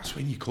 that's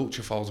when your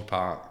culture falls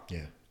apart.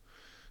 Yeah.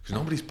 Because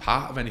nobody's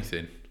part of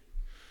anything.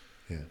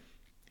 Yeah.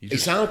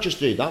 It's hard just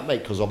to do that,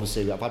 mate, because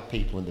obviously I've had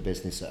people in the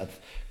business that have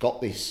got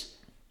this,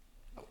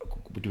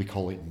 what do we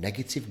call it,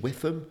 negative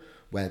with them,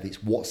 where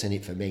it's what's in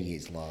it for me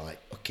is like,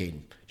 fucking,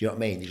 do you know what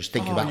I mean? They're just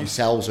thinking about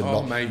themselves and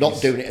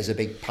not doing it as a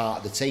big part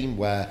of the team,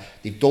 where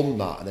they've done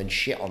that and then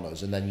shit on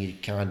us, and then you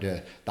kind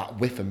of, that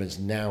with them has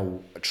now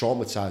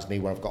traumatised me,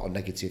 where I've got a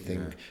negative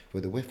thing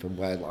with the with them,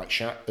 where like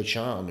Sean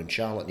and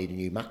Charlotte need a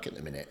new Mac at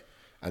the minute,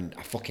 and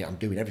I'm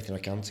doing everything I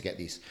can to get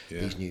these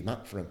new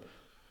Mac for them.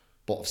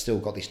 But I've still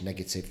got this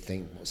negative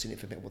thing. What's in it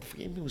for me? What the fuck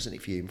wasn't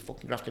it for you? I'm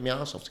fucking grafting my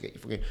ass off to get you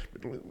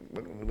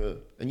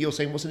fucking... And you're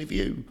saying, wasn't it for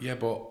you? Yeah,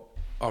 but...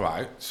 All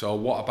right, so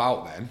what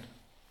about then,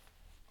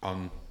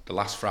 on the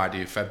last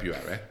Friday of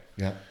February,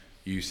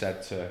 you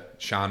said to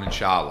Sean and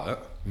Charlotte,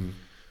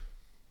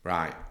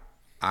 right,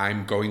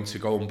 I'm going to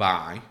go and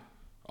buy,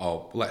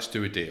 or let's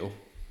do a deal.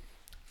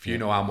 If you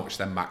know how much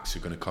them Macs are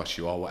going to cost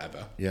you or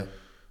whatever,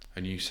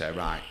 and you say,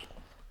 right,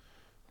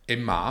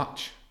 in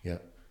March,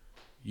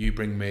 you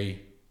bring me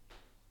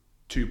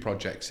 2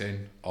 projects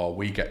in, or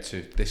we get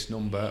to this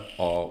number,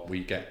 or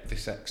we get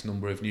this X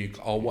number of new,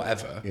 or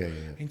whatever.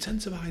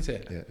 Incentivize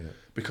it.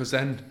 Because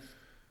then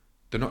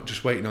they're not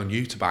just waiting on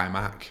you to buy a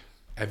Mac.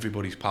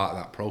 Everybody's part of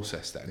that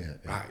process then.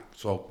 Right,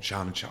 so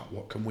Sean and Charlotte,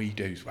 what can we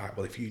do? Right,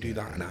 well, if you do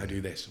that and I do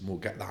this, and we'll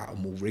get that,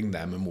 and we'll ring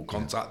them, and we'll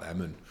contact them,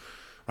 and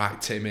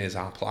right, Tim, here's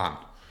our plan.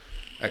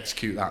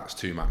 Execute that, it's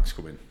 2 Macs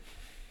coming.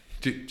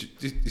 Do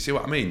you see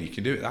what I mean? You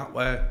can do it that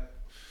way.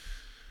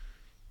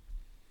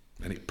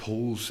 And it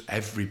pulls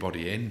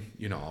everybody in,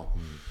 you know.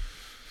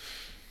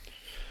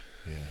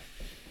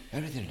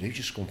 Everything I do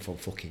just come from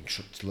fucking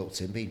little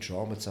Tim being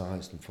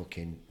traumatised and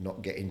fucking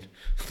not getting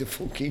the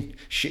fucking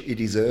shit he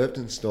deserved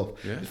and stuff.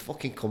 It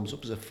fucking comes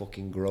up as a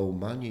fucking grown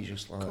man. You're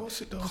just like, of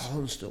course it does.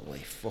 Constantly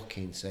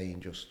fucking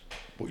saying just...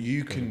 But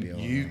you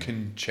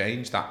can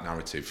change that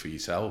narrative for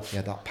yourself.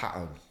 Yeah, that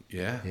pattern.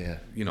 Yeah.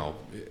 You know,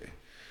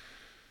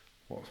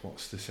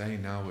 what's the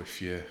saying now?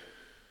 If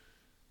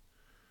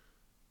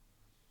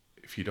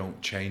you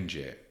don't change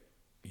it,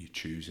 you're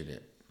choosing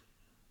it.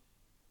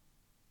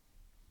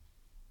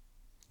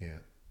 Yeah.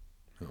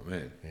 You know what I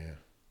mean? Yeah.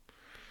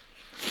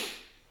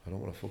 I don't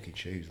want to fucking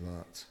choose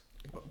that.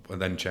 Well,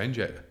 then change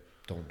it.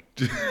 Done.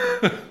 Done.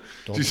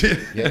 Do you see?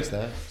 Yeah, it's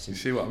there. Do you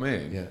see what I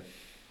mean? Yeah.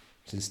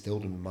 It's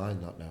instilled in my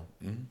mind that now.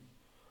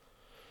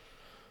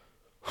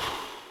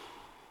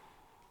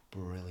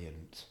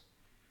 Brilliant.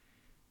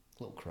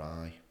 Little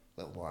cry.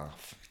 Little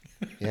laugh.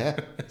 Yeah?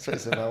 That's what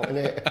it's about, isn't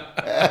it?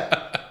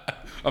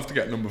 I have to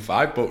get number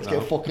 5 book now.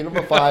 Get fucking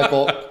number 5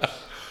 book.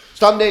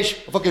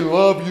 Standish, I fucking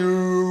love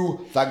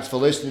you. Thanks for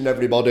listening,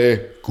 everybody.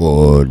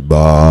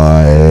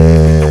 Goodbye.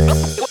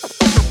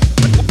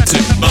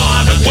 Tim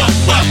Marner, what?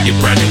 You're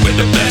branding with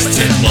the best.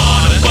 Tim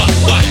Marner,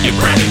 what? You're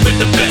branding with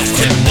the best.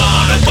 Tim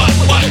Marner,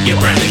 what? You're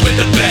branding